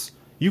tickets,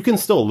 you can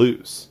still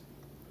lose.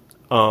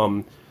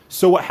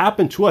 So what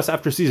happened to us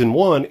after season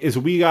 1 is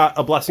we got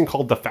a blessing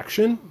called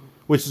Defection,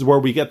 which is where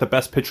we get the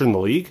best pitcher in the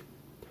league.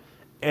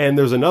 And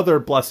there's another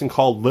blessing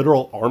called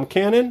Literal Arm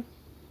Cannon.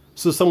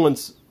 So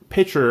someone's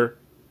pitcher,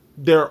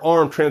 their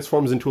arm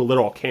transforms into a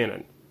literal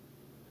cannon.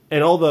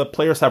 And all the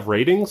players have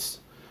ratings.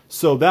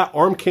 So that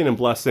arm cannon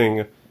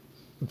blessing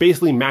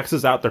basically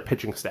maxes out their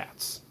pitching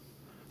stats.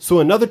 So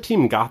another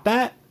team got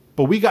that,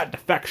 but we got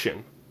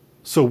Defection.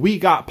 So we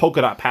got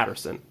Polka Dot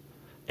Patterson.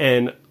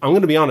 And I'm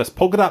going to be honest,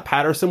 Polka Dot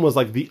Patterson was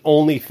like the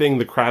only thing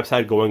the Crabs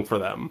had going for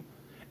them.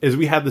 Is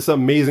we had this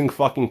amazing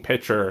fucking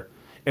pitcher.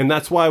 And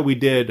that's why we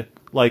did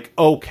like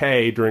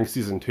okay during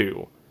season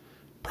 2.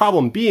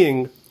 Problem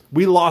being,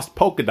 we lost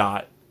Polka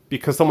Dot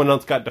because someone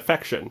else got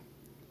Defection.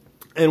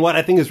 And what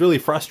I think is really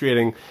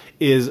frustrating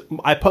is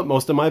I put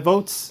most of my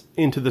votes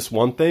into this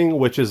one thing,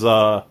 which is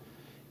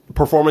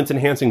performance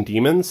enhancing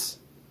demons,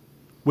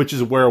 which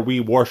is where we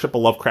worship a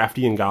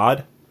Lovecraftian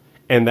god,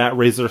 and that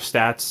raises our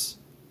stats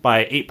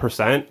by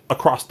 8%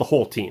 across the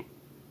whole team.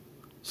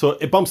 So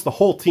it bumps the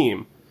whole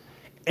team.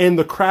 And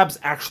the Crabs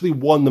actually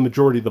won the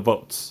majority of the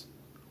votes.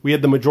 We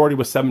had the majority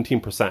with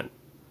 17%.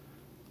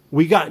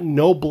 We got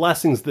no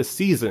blessings this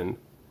season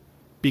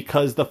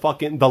because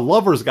the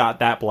Lovers got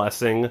that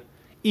blessing,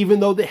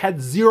 even though they had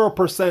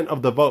 0%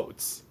 of the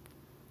votes.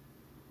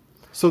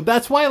 So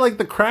that's why, like,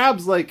 the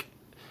Crabs, like,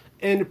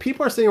 and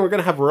people are saying we're going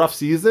to have a rough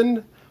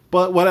season,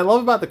 but what I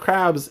love about the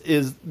Crabs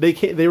is they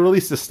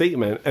released a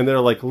statement, and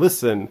they're like,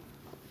 listen,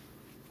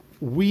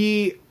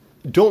 we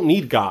don't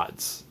need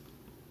gods.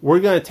 We're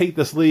going to take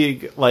this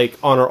league, like,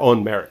 on our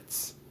own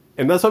merits.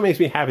 And that's what makes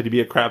me happy to be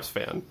a Crabs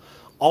fan.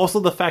 Also,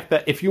 the fact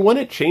that if you want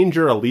to change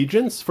your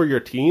allegiance for your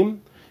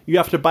team, you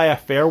have to buy a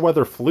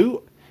Fairweather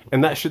flute,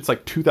 and that shit's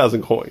like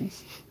 2,000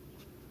 coins.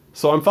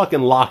 So I'm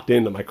fucking locked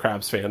into my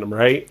Crabs fandom,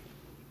 right?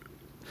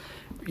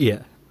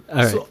 Yeah. All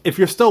right. So if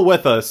you're still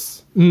with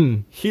us,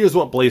 here's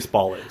what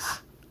Blaseball is.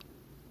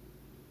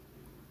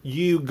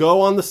 You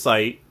go on the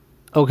site,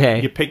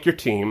 Okay. you pick your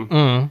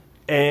team,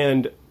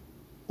 and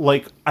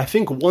like I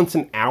think once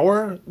an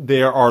hour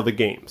there are the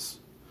games.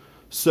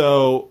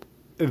 So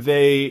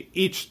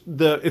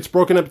it's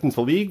broken up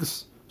into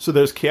leagues. So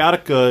there's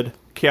chaotic good,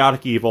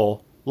 chaotic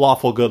evil,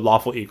 lawful good,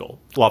 lawful evil.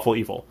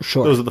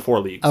 Sure. Those are the 4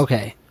 leagues.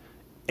 Okay.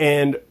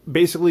 And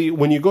basically,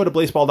 when you go to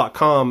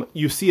blaseball.com,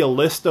 you see a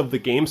list of the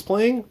games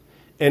playing,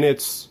 and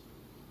it's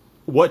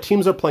what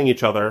teams are playing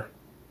each other,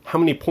 how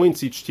many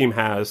points each team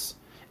has,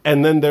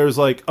 and then there's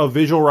like a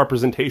visual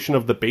representation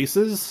of the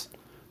bases,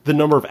 the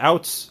number of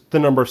outs, the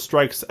number of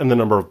strikes, and the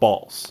number of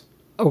balls.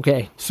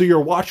 Okay. So you're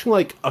watching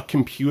like a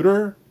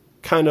computer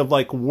kind of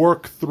like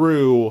work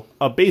through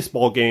a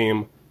baseball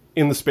game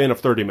in the span of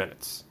 30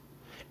 minutes.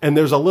 And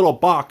there's a little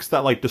box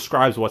that like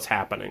describes what's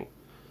happening.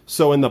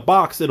 So in the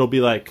box, it'll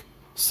be like,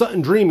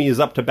 Sutton Dreamy is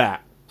up to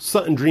bat.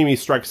 Sutton Dreamy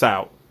strikes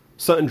out.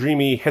 Sutton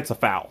Dreamy hits a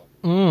foul.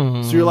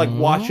 So you're like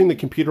watching the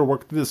computer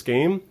work through this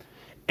game,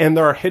 and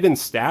there are hidden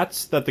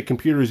stats that the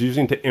computer is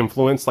using to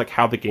influence like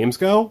how the games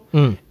go.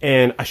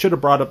 And I should have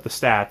brought up the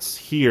stats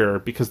here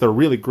because they're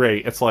really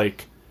great. It's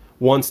like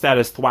one stat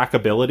is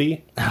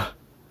thwackability.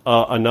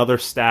 Another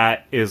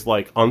stat is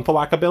like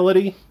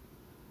unthwackability.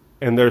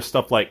 And there's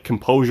stuff like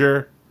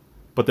composure,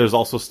 but there's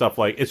also stuff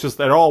like, it's just,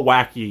 they're all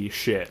wacky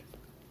shit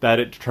that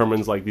it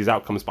determines like these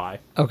outcomes by.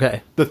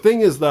 Okay. The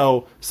thing is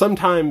though,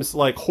 sometimes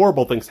like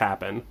horrible things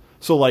happen.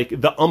 So like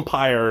the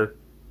umpire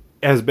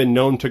has been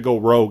known to go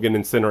rogue and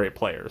incinerate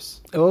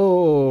players.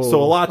 Oh.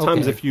 So a lot of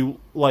times okay. if you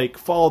like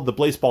followed the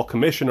Blaseball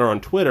commissioner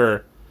on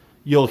Twitter,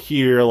 you'll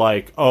hear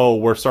like, oh,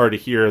 we're sorry to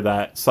hear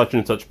that such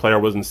and such player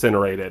was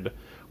incinerated.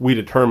 We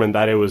determined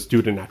that it was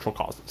due to natural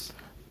causes.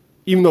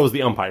 Even though it was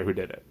the umpire who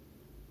did it.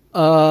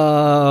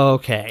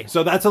 Okay.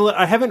 So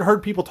I haven't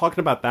heard people talking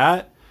about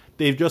that.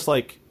 They've just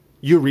like,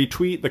 you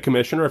retweet the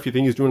commissioner if you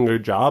think he's doing a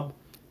good job.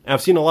 And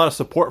I've seen a lot of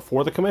support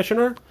for the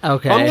commissioner.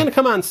 Okay. But I'm going to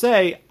come out and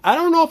say, I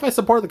don't know if I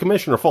support the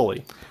commissioner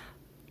fully.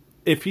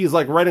 If he's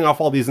like writing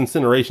off all these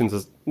incinerations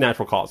as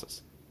natural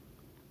causes.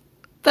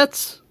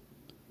 That's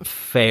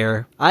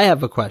fair. I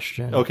have a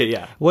question. Okay,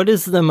 yeah. What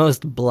is the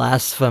most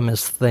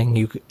blasphemous thing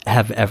you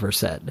have ever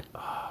said?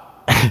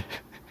 I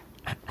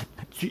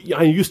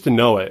used to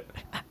know it.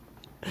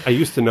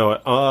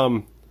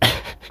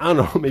 I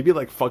don't know, maybe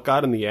like fuck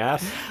God in the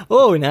ass.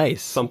 Oh,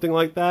 nice. Something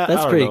like that. That's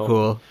I don't pretty know.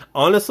 cool.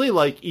 Honestly,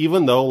 like,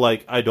 even though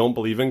like I don't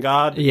believe in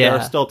God, Yeah. there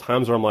are still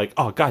times where I'm like,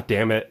 oh, God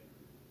damn it.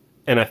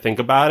 and I think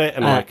about it,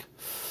 and I'm like,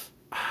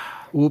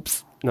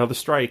 Oops. another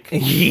strike.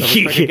 Another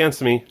strike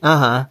against me.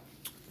 Uh-huh.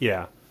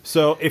 Yeah.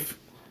 So if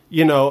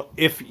you're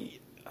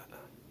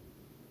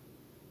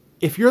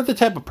the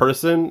type of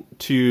person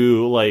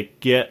to like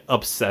get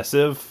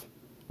obsessive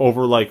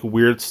over like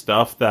weird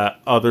stuff that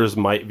others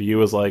might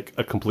view as like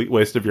a complete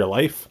waste of your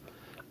life,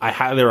 I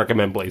highly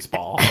recommend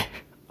Baseball.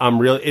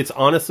 It's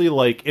honestly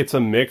like it's a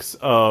mix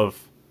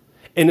of,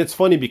 and it's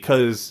funny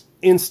because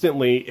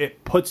instantly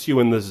it puts you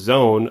in this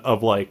zone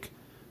of like,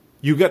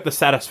 you get the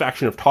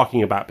satisfaction of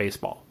talking about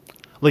baseball.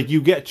 Like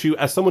you get to,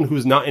 as someone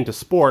who's not into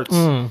sports,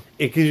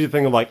 it gives you the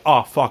thing of like,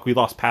 oh fuck, we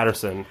lost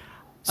Patterson.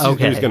 Season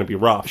 2 is going to be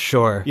rough.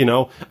 Sure. You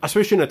know,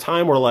 especially in a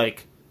time where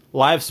like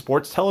live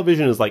sports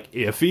television is like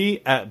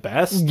iffy at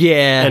best.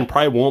 Yeah. And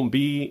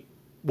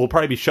will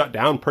probably be shut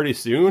down pretty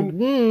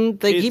soon.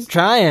 They keep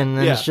trying,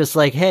 and yeah. it's just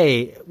like,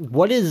 hey,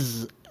 what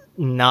is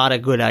not a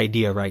good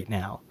idea right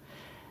now?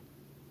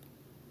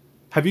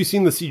 Have you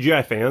seen the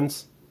CGI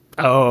fans?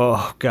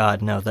 Oh,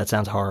 God, no, that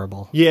sounds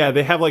horrible. Yeah,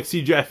 they have like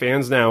CGI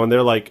fans now, and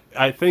they're like,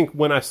 I think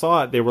when I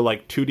saw it, they were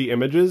like 2D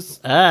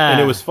images.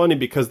 And it was funny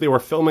because they were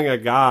filming a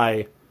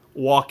guy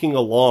walking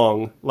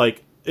along,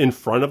 like, in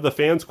front of the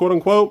fans, quote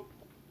unquote.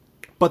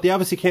 But they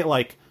obviously can't,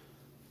 like,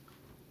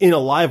 in a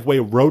live way,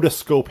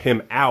 rotoscope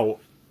him out.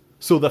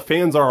 So the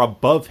fans are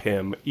above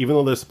him, even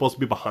though they're supposed to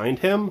be behind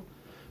him.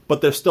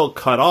 But they're still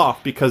cut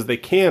off because they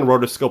can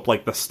rotoscope,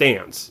 like, the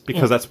stands,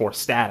 because that's more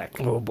static.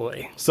 Oh,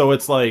 boy. So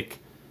it's like,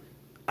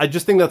 I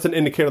just think that's an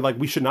indicator, like,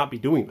 we should not be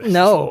doing this.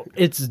 No,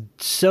 it's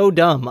so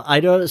dumb. I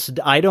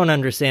don't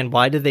understand.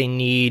 Why do they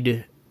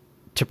need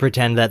to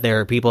pretend that there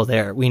are people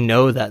there? We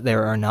know that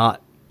there are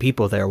not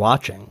people there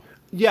watching.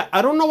 Yeah,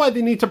 I don't know why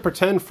they need to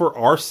pretend for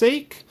our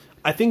sake.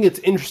 I think it's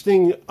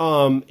interesting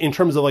in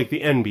terms of, like,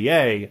 the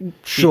NBA.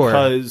 Sure.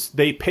 Because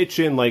they pitch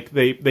in, like,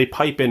 they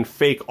pipe in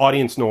fake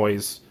audience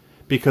noise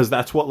because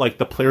that's what, like,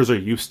 the players are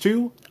used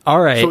to.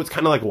 All right. So it's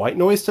kind of like white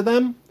noise to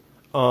them,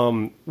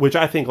 which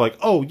I think, like,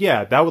 oh,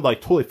 yeah, that would,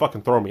 like, totally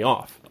fucking throw me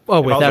off. Oh,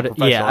 if I was a without it. Yeah,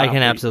 professional I can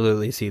athlete.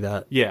 absolutely see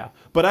that. Yeah.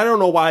 But I don't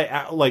know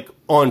why, like,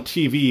 on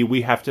TV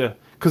we have to...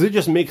 Because it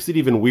just makes it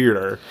even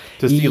weirder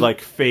to see,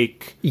 like,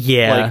 fake,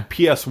 like,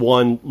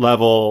 PS1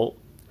 level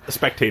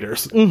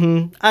spectators.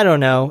 Mm-hmm. I don't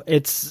know.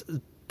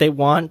 They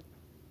want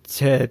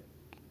to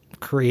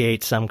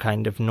create some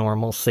kind of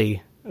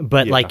normalcy,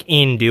 but, like,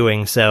 in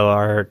doing so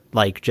are,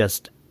 like,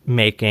 just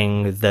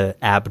making the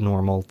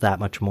abnormal that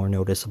much more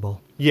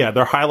noticeable. Yeah,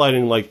 they're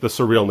highlighting, like, the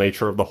surreal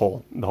nature of the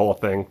whole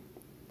thing.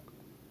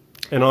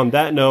 And on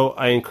that note,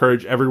 I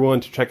encourage everyone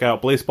to check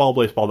out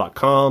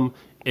Blaseball.com.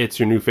 It's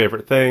your new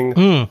favorite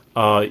thing.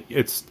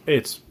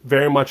 It's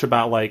very much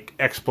about, like,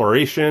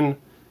 exploration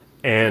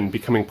and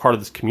becoming part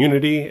of this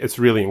community. It's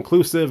really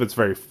inclusive. It's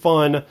very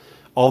fun.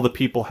 All the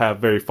people have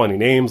very funny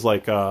names,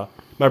 like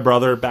my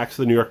brother backs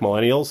the New York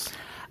Millennials.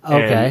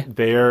 Okay.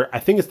 And I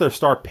think it's their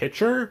star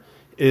pitcher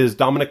is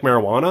Dominic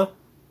Marijuana,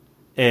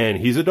 and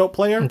he's a dope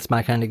player. It's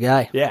my kind of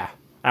guy. Yeah.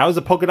 I was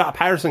a Polka Dot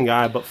Patterson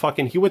guy, but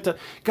fucking he went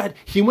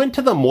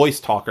to the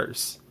Moist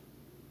Talkers.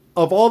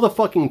 Of all the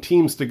fucking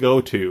teams to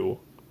go to,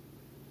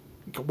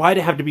 why'd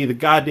it have to be the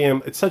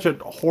goddamn... It's such a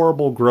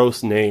horrible,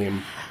 gross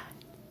name.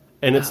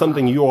 And it's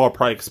something you all are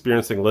probably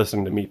experiencing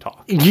listening to me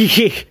talk.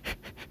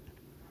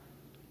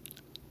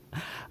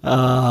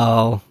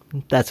 Oh,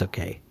 that's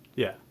okay.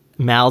 Yeah.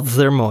 Mouths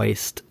are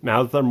moist.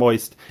 Mouths are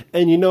moist.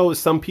 And you know,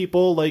 some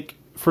people, like...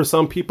 For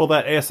some people,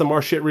 that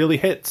ASMR shit really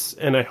hits.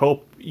 And I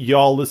hope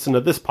y'all listen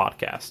to this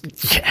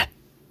podcast. Yeah.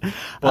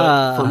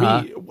 But for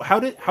me, how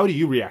do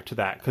you react to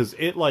that? Because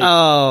it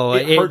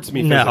hurts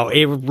me physically. No,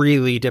 it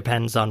really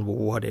depends on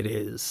what it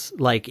is.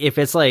 Like, if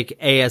it's like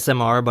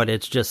ASMR, but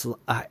it's just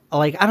I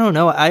don't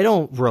know. I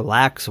don't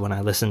relax when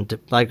I listen to,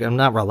 like, I'm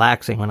not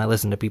relaxing when I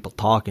listen to people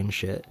talk and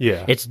shit.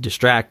 Yeah, it's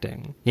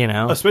distracting, you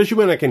know. Especially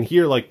when I can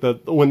hear like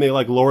when they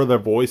like lower their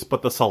voice,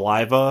 but the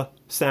saliva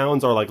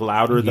sounds are like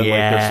louder than like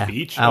their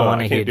speech.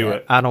 I can't do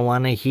it. I don't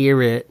want to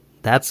hear it.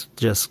 That's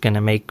just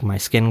gonna make my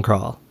skin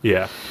crawl.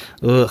 Yeah.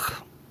 Ugh.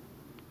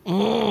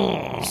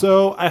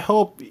 So I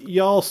hope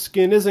y'all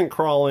skin isn't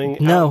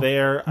crawling out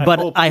there.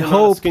 I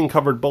hope skin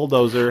covered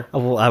bulldozer.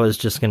 Well, I was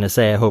just gonna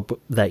say I hope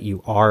that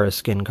you are a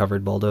skin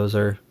covered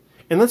bulldozer.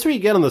 And that's what you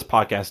get on this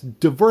podcast: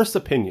 diverse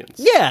opinions.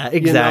 Yeah,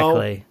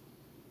 exactly. You know?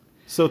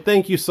 So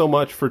thank you so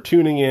much for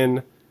tuning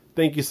in.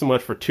 Thank you so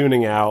much for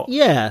tuning out.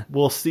 Yeah,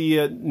 we'll see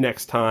you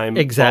next time.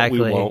 Exactly.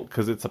 But we won't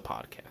because it's a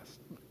podcast.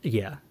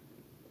 Yeah.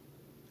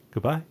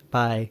 Goodbye.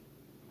 Bye.